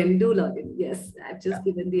 Log in. Yes, I've just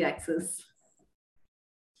given the access.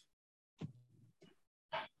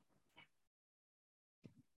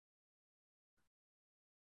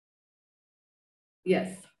 Yes.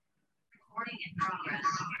 Recording in progress.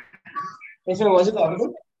 So was it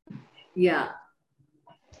audible? Yeah.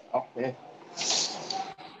 Okay.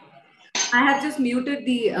 I have just muted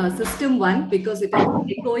the system one because it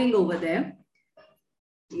is going over there.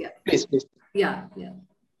 Yeah. Please. Yeah.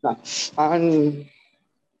 And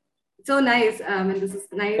so nice. And this is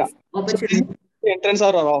nice opportunity. So the entrance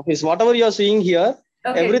of our office. Whatever you are seeing here,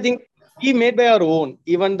 everything we made by our own.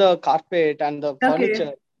 Even the carpet and the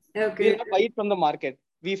furniture. Okay. We did not buy it from the market.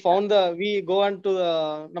 We go on to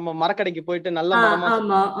நம்ம மரக்கடைக்கு போயிட்டு நல்ல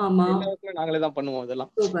மரமா எல்லாமே நாங்களே தான் பண்ணுவோம் இதெல்லாம்.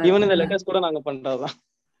 Even in the letters கூட நாங்க பண்றதுதான்.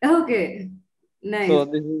 Okay. Nice. So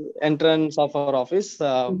this is entrance of our office.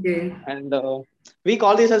 And we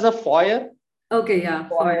call this as a foyer. Okay, yeah.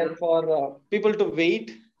 Foyer for people to wait.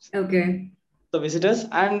 Okay. The visitors.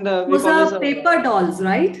 And we those call are this paper dolls,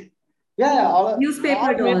 right? Yeah.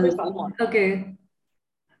 Newspaper dolls. Okay.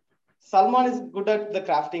 Salman is good at the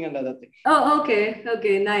crafting and other things. Oh,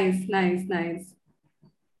 okay. Nice.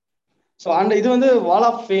 So and இது வந்து wall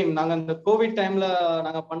of fame. நாங்க அந்த Covid டைம்ல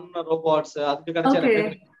நாங்க பண்ண robots அதுக்கு கிடைச்ச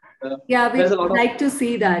recognition. Yeah, we like to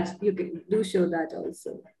see that. You can do show that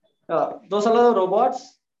also. Those are the robots.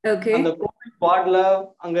 Okay. அந்த கோவிட் வார்ட்ல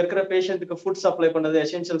அங்க இருக்கிற பேஷண்ட்க்கு ஃபுட் சப்ளை பண்ணது,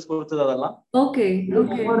 எசென்ஷியல்ஸ் கொடுத்தது அதெல்லாம். Okay.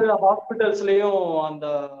 ஒவ்வொரு ஹாஸ்பிடல்ஸ்லயும்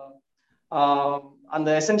அந்த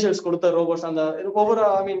எசென்ஷியல்ஸ் கொடுத்த ரோபோட்ஸ் அந்த ஒவ்வொரு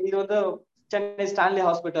ஐ மீன் இது வந்து சென்னை ஸ்டான்லி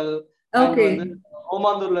ஹாஸ்பிட்டல், வந்து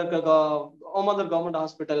ஓமாந்தூர்ல இருக்க ஓமாந்தூர் கவர்மெண்ட்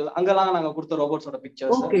ஹாஸ்பிட்டல், அங்கெல்லாம் நாங்க கொடுத்த ரோபோட்ஸோட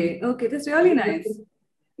pictures. Okay, that's really nice.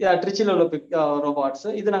 ட்ரிச்சில உள்ள ரோபோட்ஸ்.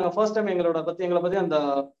 இது நாங்க ஃபர்ஸ்ட் டைம் எங்களை பத்தி அந்த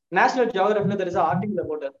national ஜியோகிராஃபில there is a article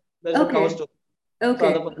about it. There is a cover story.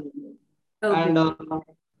 Okay. And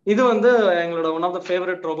இது வந்து எங்களோட one of the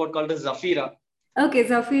favorite robot called Zafira. Okay,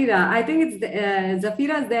 Zafira. I think it's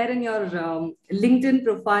Zafira is there in your LinkedIn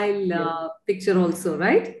profile picture also,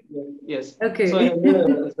 right? Yes. Okay. So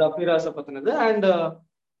Zafira பத்தினது. And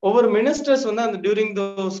ஒவ்வொரு ministers வந்து அந்த during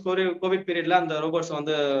those Covid பீரியட்ல அந்த robots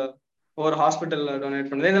வந்து ஒரு ஹாஸ்பிட்டல்ல donate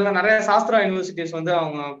பண்ணது. இதெல்லாம் நிறைய சாஸ்திரா யூனிவர்சிட்டிஸ் வந்து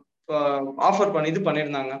அவங்க ஆஃபர் பண்ணி இது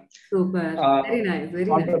பண்ணிருந்தாங்க. Super. Very nice.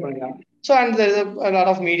 So and there is a lot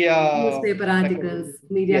of media newspaper articles,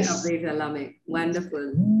 media coverage allame. Wonderful.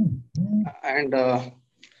 And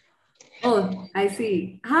oh, I see.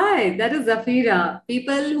 Hi, that is Zafira.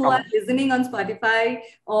 People who are listening on Spotify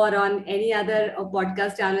or on any other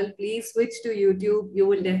podcast channel, please switch to YouTube. You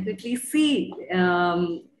will definitely see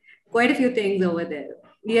quite a few things over there.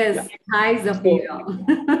 Yes. Hi, Zafira.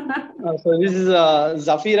 So this is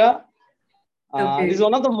Zafira. Okay. This is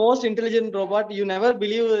one of the most intelligent robot. You never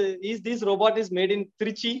believe this robot is made in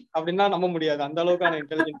Trichy. அப்படினா நம்ப முடியாது. அந்த அளவுக்கான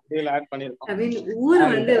intelligence இதுல add பண்ணிருக்கோம். I mean ஊர்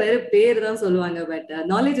வந்து வேற பேர் தான் சொல்லுவாங்க, but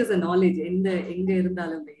knowledge is a knowledge எங்க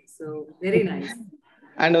இருந்தாலுமே. So very nice.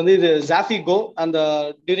 And வந்து இது Zafi Go and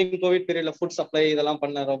during covid period food supply இதெல்லாம்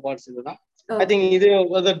பண்ண robots இதுதான். I think இது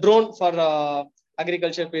the drone for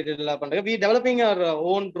agriculture period பண்றாங்க. We developing our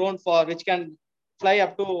own drone for which can fly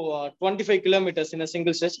up to 25 kilometers in a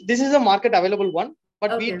single stretch. This is a market available one,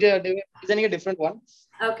 but we designing a different one.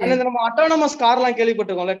 Okay. And நம்ம autonomous car எல்லாம்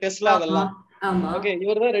கேள்விப்பட்டிருக்கோம்ல, Tesla அதெல்லாம். ஆமா. Okay,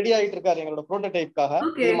 இவர் தான் ready ஆயிட்டு இருக்காரு எங்களோட ப்ரோட்டோடைப்காக.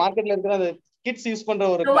 இது மார்க்கெட்ல இருக்கிற அந்த கிட்ஸ் யூஸ் பண்ற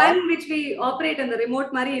ஒரு the car. one which we operate on the remote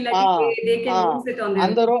மாதிரி இல்லாட்டி they can use it on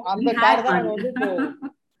their அந்த கார் தான் நாங்க வந்து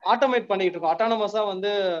ஆட்டோமேட் பண்ணிட்டு இருக்கோம். ஆட்டோனமஸா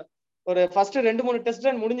வந்து ஒரு ஃபர்ஸ்ட் 2-3 டெஸ்ட்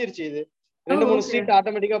ரன் முடிஞ்சிருச்சு. இது 2-3 ஸ்ட்ரீட்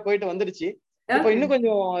ஆட்டோமேட்டிக்கா போயிட்டு வந்துருச்சு. இப்போ இன்னும்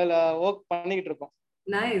கொஞ்சம் அதுல வர்க் பண்ணிட்டு இருக்கோம்.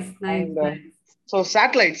 நைஸ். சோ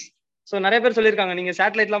சேட்டலைட்ஸ், சோ நிறைய பேர் சொல்லிருக்காங்க நீங்க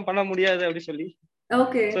சேட்டலைட்லாம் பண்ண முடியாது அப்படி சொல்லி.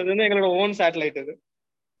 ஓகே. சோ இது வந்து எங்களோட ஓன் சேட்டலைட் இது.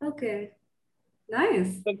 Okay,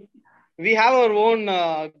 nice. We have our own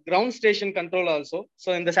ground station control also. So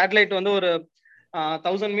இந்த சேட்டலைட் வந்து ஒரு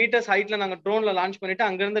 1000 meters ஹைட்ல நாங்க ட்ரோன்ல லான்ச் பண்ணிட்டு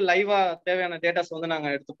அங்க இருந்து லைவா தேவையான டேட்டாஸ் வந்து நாங்க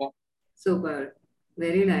எடுத்துப்போம். Super,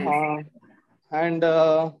 very nice. அண்ட்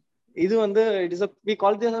இது வந்து it is we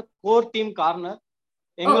call this a core team corner.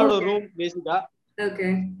 எங்களோட ரூம் பேசிக்கா. ஓகே.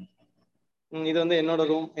 இது வந்து என்னோட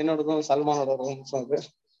ரூம் சல்மானோட ரூம். சோ அது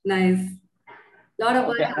nice. lot of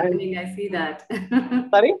work happening, I see that.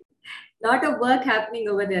 Sorry? Lot of work happening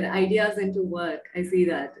over there, ideas into work, I see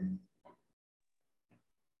that.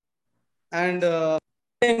 And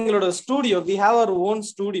எங்களோட studio, we have our own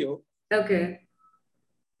studio. Okay.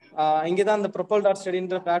 இங்க தான் அந்த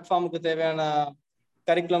Propeller.studyன்ற பிளாட்ஃபார்முக்கு தேவையான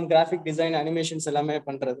curriculum, graphic design, animations எல்லாமே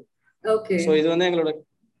பண்றது. Okay. So இது வந்து எங்களோட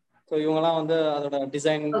இவங்கலாம் வந்து அதோட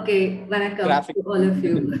டிசைன். Okay, வணக்கம் to all of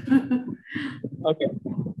you. Okay.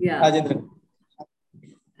 Yeah. Rajendran.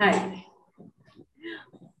 Hi.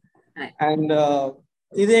 And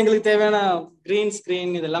இது எங்களுக்கு தேவையான கிரீன்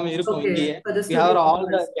ஸ்கிரீன் இதெல்லாம் இருக்கும் இங்கே. We have all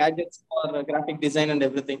the gadgets for graphic design and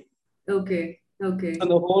everything. Okay. So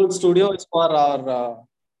the whole studio is for our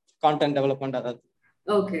content development.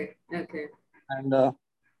 Okay. And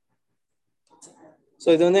so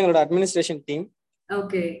இது வந்து எங்களோட administration team.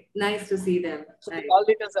 Okay, nice to see them. So we call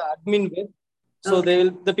it as admin web. So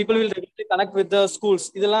the people will directly connect with the schools.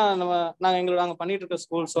 இதெல்லாம் நாங்க பண்ணிட்டு இருக்க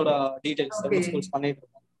ஸ்கூல்ஸோட details, எந்த schools பண்ணிட்டு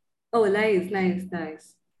இருக்கோம். Oh, nice.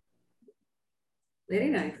 Very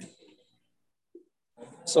nice.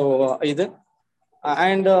 So இது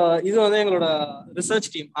and இது வந்து எங்களோட research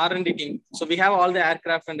team, R&D team. So we have all the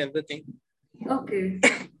aircraft and everything. Okay.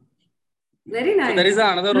 Very nice. So there is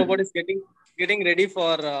another robot is getting ready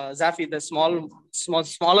for Zafi, the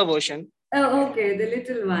smaller version. Oh, okay, the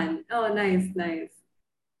little one. Oh, nice.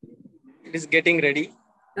 It is getting ready.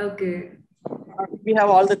 Okay. We have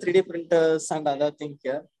all the 3D printers and other things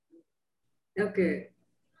here. Okay.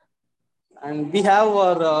 And we have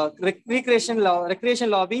our recreation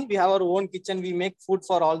lobby. We have our own kitchen. We make food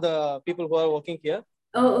for all the people who are working here.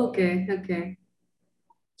 Oh, okay.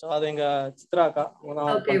 So அது எங்க சித்ரா அக்கா.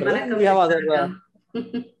 Okay, வணக்கம். We have other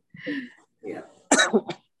yeah.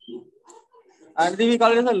 And we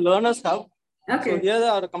call it a learners hub. Okay. So here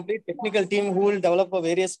are a complete technical team who will develop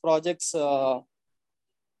various projects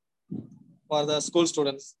for the school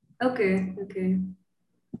students. Okay.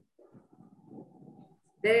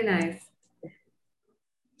 Very nice.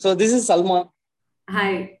 So this is Salman.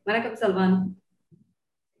 Hi, வணக்கம் Salman.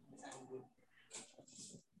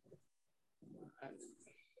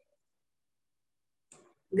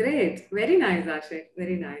 Great, very nice Aashik,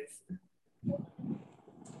 very nice.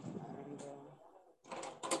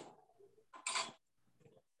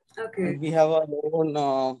 Okay. We have our own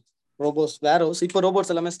robots warehouse. இப்போ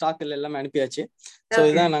robots எல்லாமே ஸ்டாக்ல எல்லாமே அனுப்பியாச்சு. So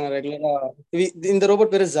இதான் நாங்க ரெகுலரா இந்த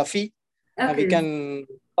robot பேரு Zafi. We can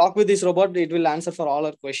talk with this robot, it will answer for all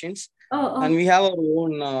our questions. And we have our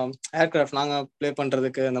own aircraft நாங்க play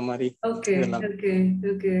பண்றதுக்கு அந்த மாதிரி. Okay.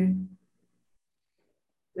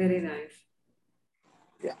 Very nice.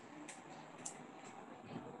 Yeah.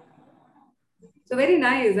 So very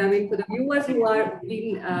nice. I mean, for the viewers who are being,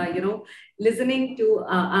 listening to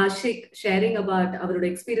Aashik sharing about our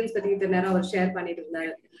experience with the Nara or share பண்ணிட்டு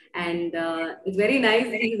இருந்தாரு. And it's very nice.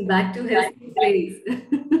 He is back to his place.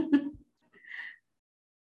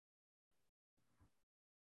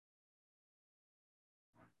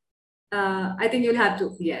 I think you'll have to.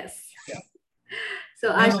 Yes. Yeah. So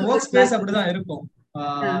Aashik work space அப்படிதான் இருக்கும்.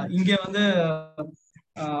 இங்க வந்து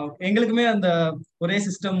எங்களுக்குமே அந்த ஒரே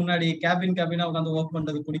system முன்னாடி கேபினா உட்காந்து ஒர்க்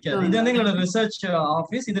பண்றது பிடிக்காது. இது வந்து எங்களோட ரிசர்ச்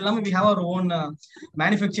ஆஃபீஸ். இது இல்லாம we have our own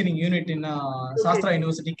manufacturing unit in Sastra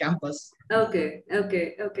university campus. Okay.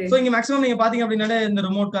 So இங்க மேக்ஸிமம் நீங்க பாத்தீங்க அப்படின்னா இந்த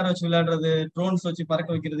ரிமோட் கார் வச்சு விளையாடுறது, ட்ரோன்ஸ் வச்சு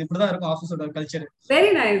பறக்க வைக்கிறது, இப்படிதான் இருக்கும் ஆஃபீஸோட culture.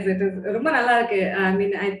 Very nice. It is ரொம்ப நல்லா இருக்கு. I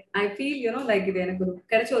mean, I feel like இது எனக்கு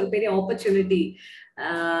கிடைச்ச ஒரு பெரிய opportunity.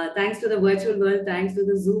 Thanks to the virtual world, thanks to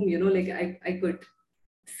the Zoom, like I could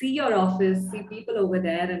see your office, see people over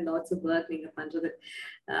there, and lots of work being a பண்றது.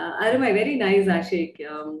 Arumai, very nice, Aashik.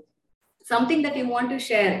 Something that you want to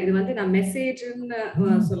share. இது வந்து நான் மெசேஜ்னு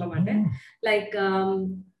சொல்ல மாட்டேன். Like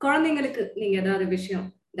குழந்தைங்களுக்கு நீங்க ஏதாவது விஷயம்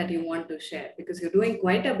that you want to share, because you're doing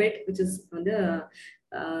quite a bit, which is வந்து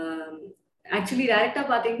ஆக்சுவலி டைரக்டா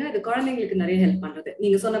பாத்தீங்கன்னா இது குழந்தைங்களுக்கு நிறைய ஹெல்ப் பண்றது.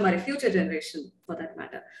 நீங்க சொன்ன மாதிரி future generation for that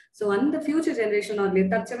matter. So அந்த ஃபியூச்சர் ஜெனரேஷன் ஒரு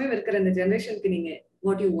தற்சமயம் இருக்கிற இந்த ஜெனரேஷனுக்கு நீங்க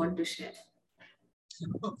what you want to share?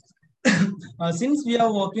 Since we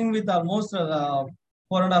are working with almost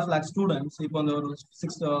 4.5 lakh students, இப்போ அந்த ஒரு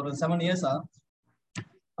 6 or 7 years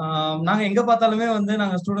நாங்க எங்க பார்த்தாலுமே வந்து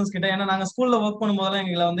நாங்க ஸ்டூடெண்ட்ஸ் கிட்ட, ஏன்னா நாங்க ஸ்கூல்ல ஒர்க் பண்ணும் போதெல்லாம்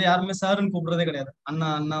எங்களை வந்து யாருமே சார்ன்னு கூப்பிடுறதே கிடையாது. அண்ணா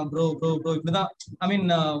அண்ணா ப்ரோ ப்ரோ ப்ரோ இப்படிதான். ஐ மீன்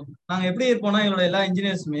நாங்க எப்படி இருப்போம்னா எங்களோட எல்லா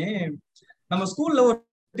இன்ஜினியர்ஸுமே நம்ம ஸ்கூல்ல ஒரு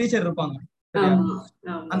டீச்சர் இருப்பாங்க,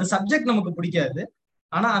 அந்த சப்ஜெக்ட் நமக்கு பிடிக்காது,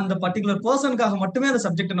 ஆனா அந்த பர்டிகுலர் பர்சனுக்காக மட்டுமே அந்த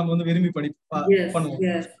சப்ஜெக்ட் நம்ம வந்து விரும்பி பண்ணுவோம்.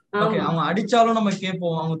 ஓகே, அவங்க அடிச்சாலும் நம்ம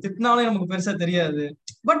கேட்போம், அவங்க திட்டினாலும் நமக்கு பெருசா தெரியாது,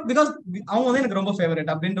 பட் பிகாஸ் அவங்க வந்து எனக்கு ரொம்ப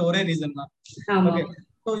ஃபேவரட் அப்படின்ற ஒரே ரீசன் தான். ஓகே,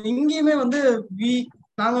 ஸோ இங்கேயுமே வந்து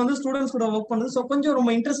நாங்க வந்து ஸ்டூடெண்ட்ஸ் கூட ஒர்க் பண்றது ஸோ கொஞ்சம்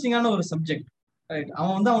ரொம்ப இன்ட்ரெஸ்டிங்கான ஒரு சப்ஜெக்ட். ரைட்,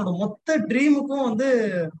 அவன் வந்து அவனோட மொத்த ட்ரீமுக்கும் வந்து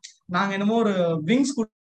நாங்க என்னமோ ஒரு விங்ஸ்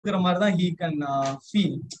கொடுக்குற மாதிரி தான் ஹீ கேன்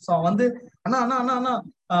ஃபீல். ஸோ வந்து அண்ணா அண்ணா அண்ணா அண்ணா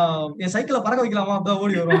என் சைக்கிளை பறக்க வைக்கலாமா, அப்பதான்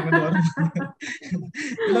ஓடி வருவாங்க.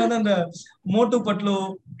 இதுல வந்து அந்த மோட்டு பட்லு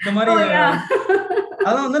இந்த மாதிரி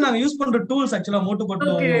அதான் வந்து நாங்க யூஸ் பண்ற டூல்ஸ். ஆக்சுவலா மோட்டு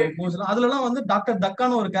பட்லு அதுல எல்லாம் வந்து டாக்டர்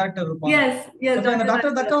தக்கான்னு ஒரு கேரக்டர் இருப்பாங்க. அந்த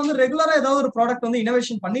டாக்டர் தக்கா வந்து ரெகுலரா ஏதாவது ஒரு ப்ராடக்ட் வந்து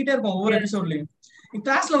இனோவேஷன் பண்ணிட்டே இருப்போம் ஒவ்வொரு எபிசோட்லயும்.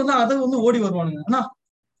 கிளாஸ்ல வந்து அதை வந்து ஓடி வருவானுங்க, ஆனா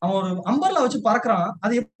அவன் ஒரு அம்பர்ல வச்சு பறக்குறான்,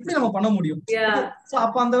 அது எப்படி நம்ம பண்ண முடியும்?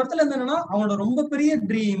 அப்ப அந்த இடத்துல இருந்து என்னன்னா அவனோட ரொம்ப பெரிய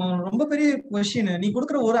ட்ரீம், அவனோட ரொம்ப பெரிய கொஸ்டின், நீ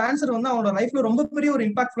கொடுக்குற ஒரு ஆன்சர் வந்து அவனோட லைஃப்ல ரொம்ப பெரிய ஒரு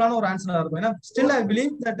இம்பாக்ட்ஃபுல்லான ஒரு ஆன்சரா இருக்கும். ஏன்னா ஸ்டில் ஐ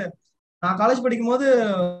பிலீவ் தட் நான் காலேஜ் படிக்கும் போது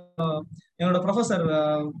என்னோட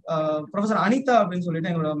ப்ரொஃபசர் அனிதா அப்படின்னு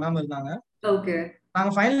சொல்லிட்டு எங்களோட மேம் இருந்தாங்க.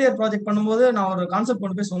 நாங்க ஃபைனல் இயர் ப்ராஜெக்ட் பண்ணும்போது நான் ஒரு கான்செப்ட்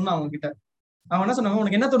கொண்டு போய் சொன்னேன் அவங்க கிட்ட. அவங்க என்ன சொன்னாங்க,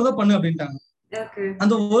 உனக்கு என்ன தோணுதோ பண்ணு அப்படின்ட்டாங்க.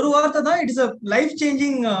 அந்த ஒரு வார்த்தை தான் it is a life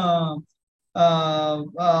changing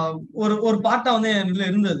ஒரு பார்ட்டா வந்து இதுல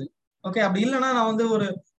இருந்தது. ஓகே, அப்படி இல்லைன்னா நான் வந்து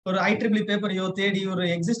ஒரு IEEE பேப்பரையோ தேடி ஒரு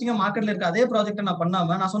எக்ஸிஸ்டிங்கா மார்க்கெட்ல இருக்க அதே ப்ராஜெக்ட் நான்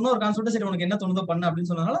பண்ணாம நான் சொன்ன ஒரு கான்செப்ட் சரி உனக்கு என்ன தோணுதோ பண்ணு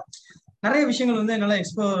அப்படின்னு சொன்னதுனால நிறைய விஷயங்கள் வந்து என்னால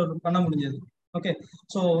எக்ஸ்ப்ளோர் பண்ண முடிஞ்சது. ஓகே,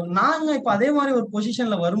 ஸோ நாங்க இப்ப அதே மாதிரி ஒரு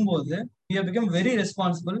பொசிஷன்ல வரும்போது we have become very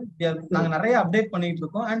responsible. நாங்க நிறைய அப்டேட் பண்ணிட்டு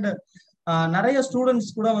இருக்கோம். அண்ட் நிறைய ஸ்டூடெண்ட்ஸ்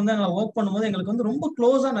கூட வந்து எங்களை ஒர்க் பண்ணும்போது எங்களுக்கு வந்து ரொம்ப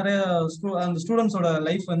க்ளோஸா நிறைய அந்த ஸ்டூடெண்ட்ஸோட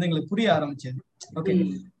லைஃப் வந்து எங்களுக்கு புரிய ஆரம்பிச்சது. ஓகே,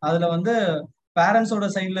 அதுல வந்து பேரண்ட்ஸோட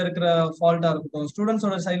சைட்ல இருக்கிற ஃபால்ட்டா இருக்கட்டும்,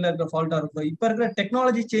 ஸ்டூடெண்ட்ஸோட சைட்ல இருக்கிற ஃபால்ட்டா இருக்கட்டும், இப்ப இருக்கிற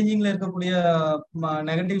டெக்னாலஜி சேஞ்சிங்ல இருக்கக்கூடிய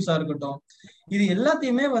நெகட்டிவ்ஸா இருக்கட்டும், இது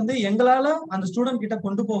எல்லாத்தையுமே வந்து எங்களால அந்த ஸ்டூடெண்ட் கிட்ட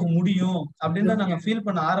கொண்டு போக முடியும் அப்படின்னு நாங்க ஃபீல்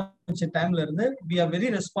பண்ண ஆரம்பிச்ச டைம்ல இருந்து we are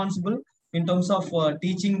very responsible in terms of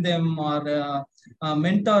teaching them or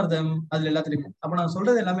mentor them. அதுல எல்லாத்துலயுமே அப்ப நான்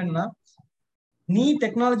சொல்றது எல்லாமே என்னன்னா, நீ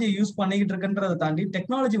டெக்னாலஜி யூஸ் பண்ணிக்கிட்டு இருக்கன்றதை தாண்டி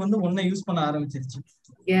டெக்னாலஜி வந்து ஒன்ன யூஸ் பண்ண ஆரம்பிச்சிருச்சு.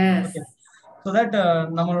 ஸோ தட்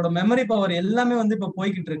நம்மளோட மெமரி பவர் எல்லாமே வந்து இப்ப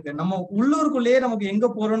போய்கிட்டு இருக்கு. நம்ம உள்ளூருக்குள்ளேயே நமக்கு எங்க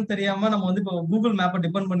போறோம்னு தெரியாம நம்ம வந்து இப்போ கூகுள் மேப்பை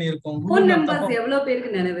டிபெண்ட் பண்ணி இருக்கோம்.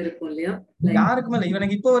 யாருக்குமே இல்லை.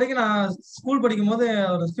 எனக்கு இப்போ வரைக்கும் நான் ஸ்கூல் படிக்கும் போது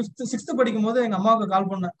ஒரு 5th 6th படிக்கும் போது எங்க அம்மாவுக்கு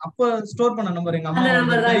கால் பண்ணேன். அப்ப ஸ்டோர் பண்ண நம்பர் எங்க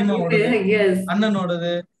அம்மாவோட, பெரியம்மாவோடது,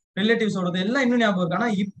 அண்ணனோடது, ரிலேட்டிவ்ஸோடது எல்லாம் இன்னும் ஞாபகம் இருக்கு.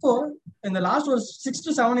 ஆனா இப்போ இந்த லாஸ்ட் ஒரு 6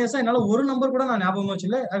 to 7 years என்னால ஒரு நம்பர் கூட நான் ஞாபகம்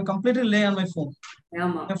வச்சுல. I completely Leh on my phone.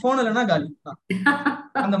 N phone இல்லைன்னா காலி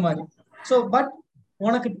அந்த மாதிரி. ஸோ பட்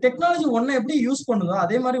உனக்கு டெக்னாலஜி ஒன்ன எப்படி யூஸ் பண்ணுதோ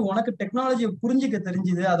அதே மாதிரி உனக்கு டெக்னாலஜியை புரிஞ்சிக்க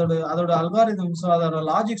தெரிஞ்சுது, அதோட அல்காரிதம்ஸோ அதோட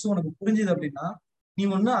லாஜிக்ஸும் உனக்கு புரிஞ்சுது அப்படின்னா நீ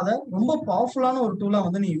ஒண்ணு அதை ரொம்ப பவர்ஃபுல்லான ஒரு டூலா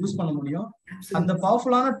வந்து நீ யூஸ் பண்ண முடியும். அந்த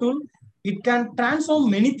பவர்ஃபுல்லான tool it can transform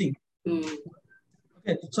many thing.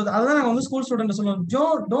 So அதுதான் நாங்க வந்து ஸ்கூல் ஸ்டூடெண்ட் சொல்லுவோம்,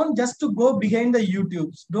 don't just to go behind the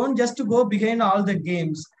YouTubes, don't just to go behind all the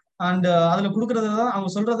games and அதுல குடுக்கறதுதான் அவங்க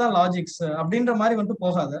சொல்றதா லாஜிக்ஸ் அப்படின்ற மாதிரி வந்து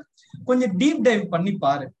போகாத, கொஞ்சம் டீப் டைவ் பண்ணி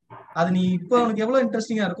பாரு. அது நீ இப்போ உனக்கு எவ்வளவு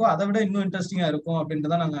இன்ட்ரெஸ்டிங்கா இருக்கோ அதை விட இன்னும் இன்ட்ரெஸ்டிங்கா இருக்கும்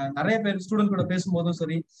அப்படின்றத நாங்க நிறைய பேர் ஸ்டூடெண்ட் கூட பேசும்போதும்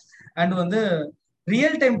சரி. அண்ட் வந்து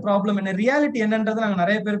ரியல் டைம் ப்ராப்ளம் என்ன, ரியாலிட்டி என்னன்றதை நாங்க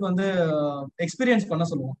நிறைய பேருக்கு வந்து எக்ஸ்பீரியன்ஸ் பண்ண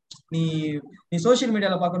சொல்லுவோம். நீ சோசியல்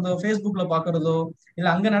மீடியால பாக்குறதோ, ஃபேஸ்புக்ல பாக்குறதோ, இல்ல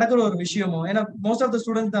அங்க நடக்கிற ஒரு விஷயமோ, ஏன்னா மோஸ்ட் ஆஃப் த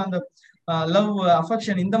ஸ்டூடெண்ட்ஸ் அந்த லவ்,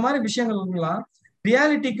 அஃபெக்ஷன் இந்த மாதிரி விஷயங்கள்லாம்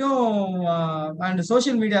ரியாலிட்டிக்கும் அண்ட்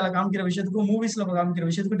சோசியல் மீடியால காமிக்கிற விஷயத்துக்கும் மூவிஸ்ல காமிக்கிற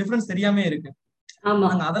விஷயத்துக்கும் டிஃபரன்ஸ் தெரியாம இருக்கு.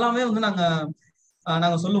 அதெல்லாமே வந்து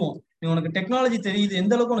நாங்க சொல்லுவோம், நீ உனக்கு டெக்னாலஜி தெரியுது,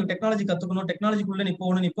 எந்த அளவுக்கு உனக்கு டெக்னாலஜி கத்துக்கணும், டெக்னாலஜிக்குள்ள நீ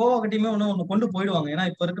போகணும், நீ போகட்டியுமே ஒன்னு கொண்டு போயிடுவாங்க. ஏன்னா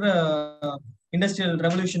இப்ப இருக்கிற இண்டஸ்ட்ரியல்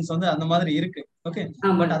ரெவல்யூஷன்ஸ் வந்து அந்த மாதிரி இருக்கு. ஓகே,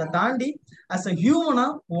 பட் அதை தாண்டி அஸ் அ ஹியூமனா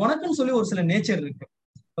உனக்குன்னு சொல்லி ஒரு சில நேச்சர் இருக்கு.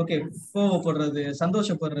 ஓகே, கோவப்படுறது,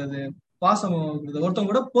 சந்தோஷப்படுறது, பாசம் கொடுக்குது.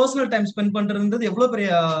 ஒருத்தவங்க கூட பர்சனல் டைம் ஸ்பெண்ட் பண்றதுன்றது எவ்வளவு பெரிய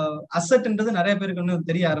அசெட்ன்றது நிறைய பேருக்கு இன்னும்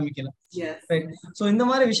தெரிய ஆரம்பிக்கல. ரைட். ஸோ இந்த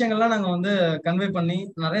மாதிரி விஷயங்கள்லாம் நாங்க வந்து கன்வே பண்ணி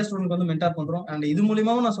நிறைய ஸ்டூடெண்ட் வந்து மென்டார் பண்றோம். அண்ட் இது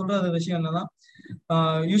மூலியமாவும் நான் சொல்ற விஷயம் என்னன்னா,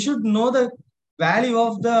 you should know the value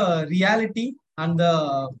of the reality and the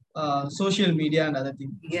social media and other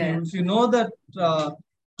things. If you know the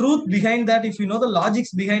truth behind that, if you know the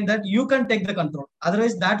logics behind that, you can take the control.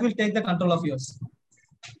 Otherwise, that will take the control of yours.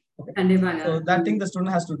 Okay. So that thing the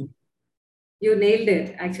student has to do. You nailed it.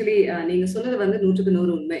 Actually, நீங்க சொன்னது வந்து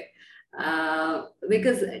 100% உண்மை.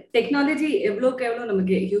 Because technology எவ்வளோக்கு எவ்வளோ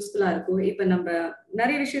நமக்கு யூஸ்ஃபுல்லா இருக்கும். இப்ப நம்ம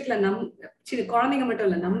நிறைய விஷயத்துல குழந்தைங்க மட்டும்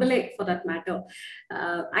இல்ல, நம்மளே ஃபார் தட் மேட்டர்,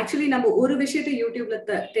 ஆக்சுவலி நம்ம ஒரு விஷயத்த யூடியூப்ல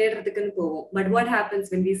தேடுறதுக்குன்னு போவோம். But what happens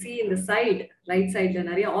when we see in the side, right சைட்ல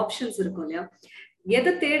நிறைய ஆப்ஷன்ஸ் இருக்கும் இல்லையா,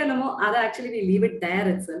 எதை தேடணுமோ அதை actually we leave it there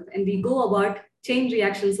itself and we go about chain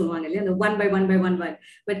reaction சொல்லுவாங்க இல்லையா, அந்த one by one.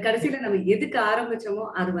 பட் கடைசியில நம்ம எதுக்கு ஆரம்பிச்சோமோ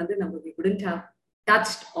அது வந்து நம்ம we wouldn't have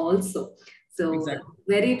touched also. So exactly.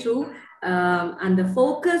 Very true. And the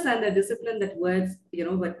focus and the discipline that words, you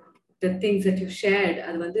know, but the things that you shared,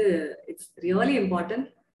 அது வந்து it's really important.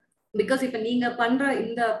 Because if நீங்க பண்ற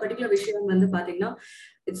இந்த பர்டிகுலர் விஷயம் வந்து பாத்தீங்கன்னா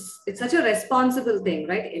it's such a responsible thing,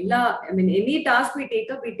 right? I mean, any task we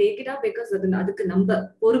take it up because அதுக்கு நம்ம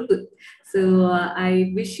பொறுப்பு. So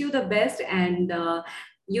I wish you the best. And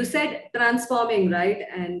you said transforming, right?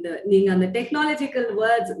 And நீங்க அந்த technological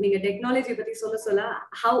words, நீங்க technology பத்தி சொல்ல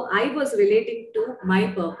how I was relating to my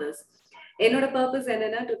purpose. என்னோட purpose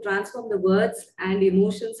என்னன்னா to transform the words and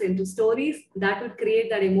emotions into stories that would create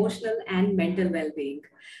that emotional and mental well-being.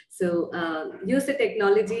 So use the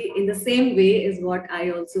technology in the same way is what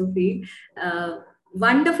I also feel.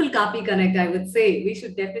 Wonderful Kaapi Connect, I would say. We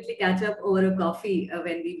should definitely catch up over a coffee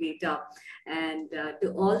when we meet up. And to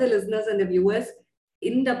all the listeners and the viewers,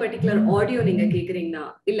 இந்த particular audio நீங்க கேக்குறீங்கன்னா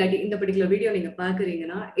இல்லாட்டி இந்த particular video நீங்க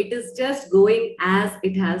பாக்குறீங்கன்னா, it is just going as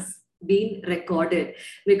it has been recorded,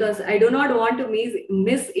 because I do not want to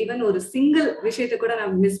miss even ஒரு single விஷயத்தை கூட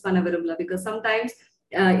நான் மிஸ் பண்ண விரும்பல. Because sometimes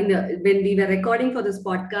when we were recording for this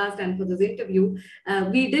podcast and for this interview,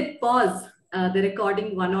 we did pause the recording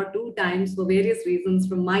 1 or 2 times for various reasons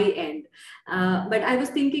from my end. But I was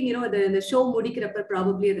thinking, you know, the show mudikrappa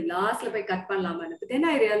probably the last la poi cut pannalama. But then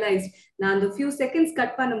I realized na the few seconds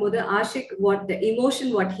cut பண்ணும்போது Aashik, what the emotion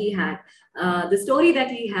what he had, the story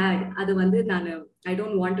that he had, adu vandu I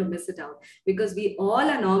don't want to miss it out, because we all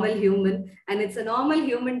are normal human, and it's a normal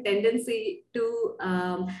human tendency to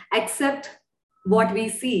accept what we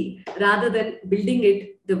see rather than building it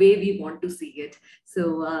the way we want to see it. So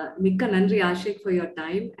mikka nandri Aashik for your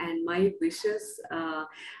time, and my wishes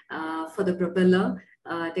for the Propeller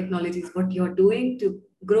technologies, what you're doing to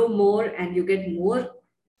grow more and you get more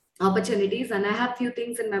opportunities. And I have few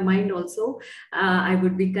things in my mind also. I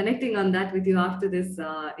would be connecting on that with you after this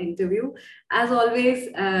interview. As always,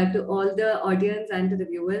 to all the audience and to the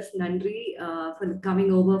viewers, nandri for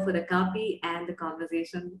coming over for the Kaapi and the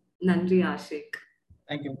conversation. Nandri Aashik.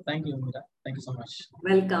 Thank you, Meera. Thank you so much.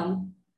 Welcome.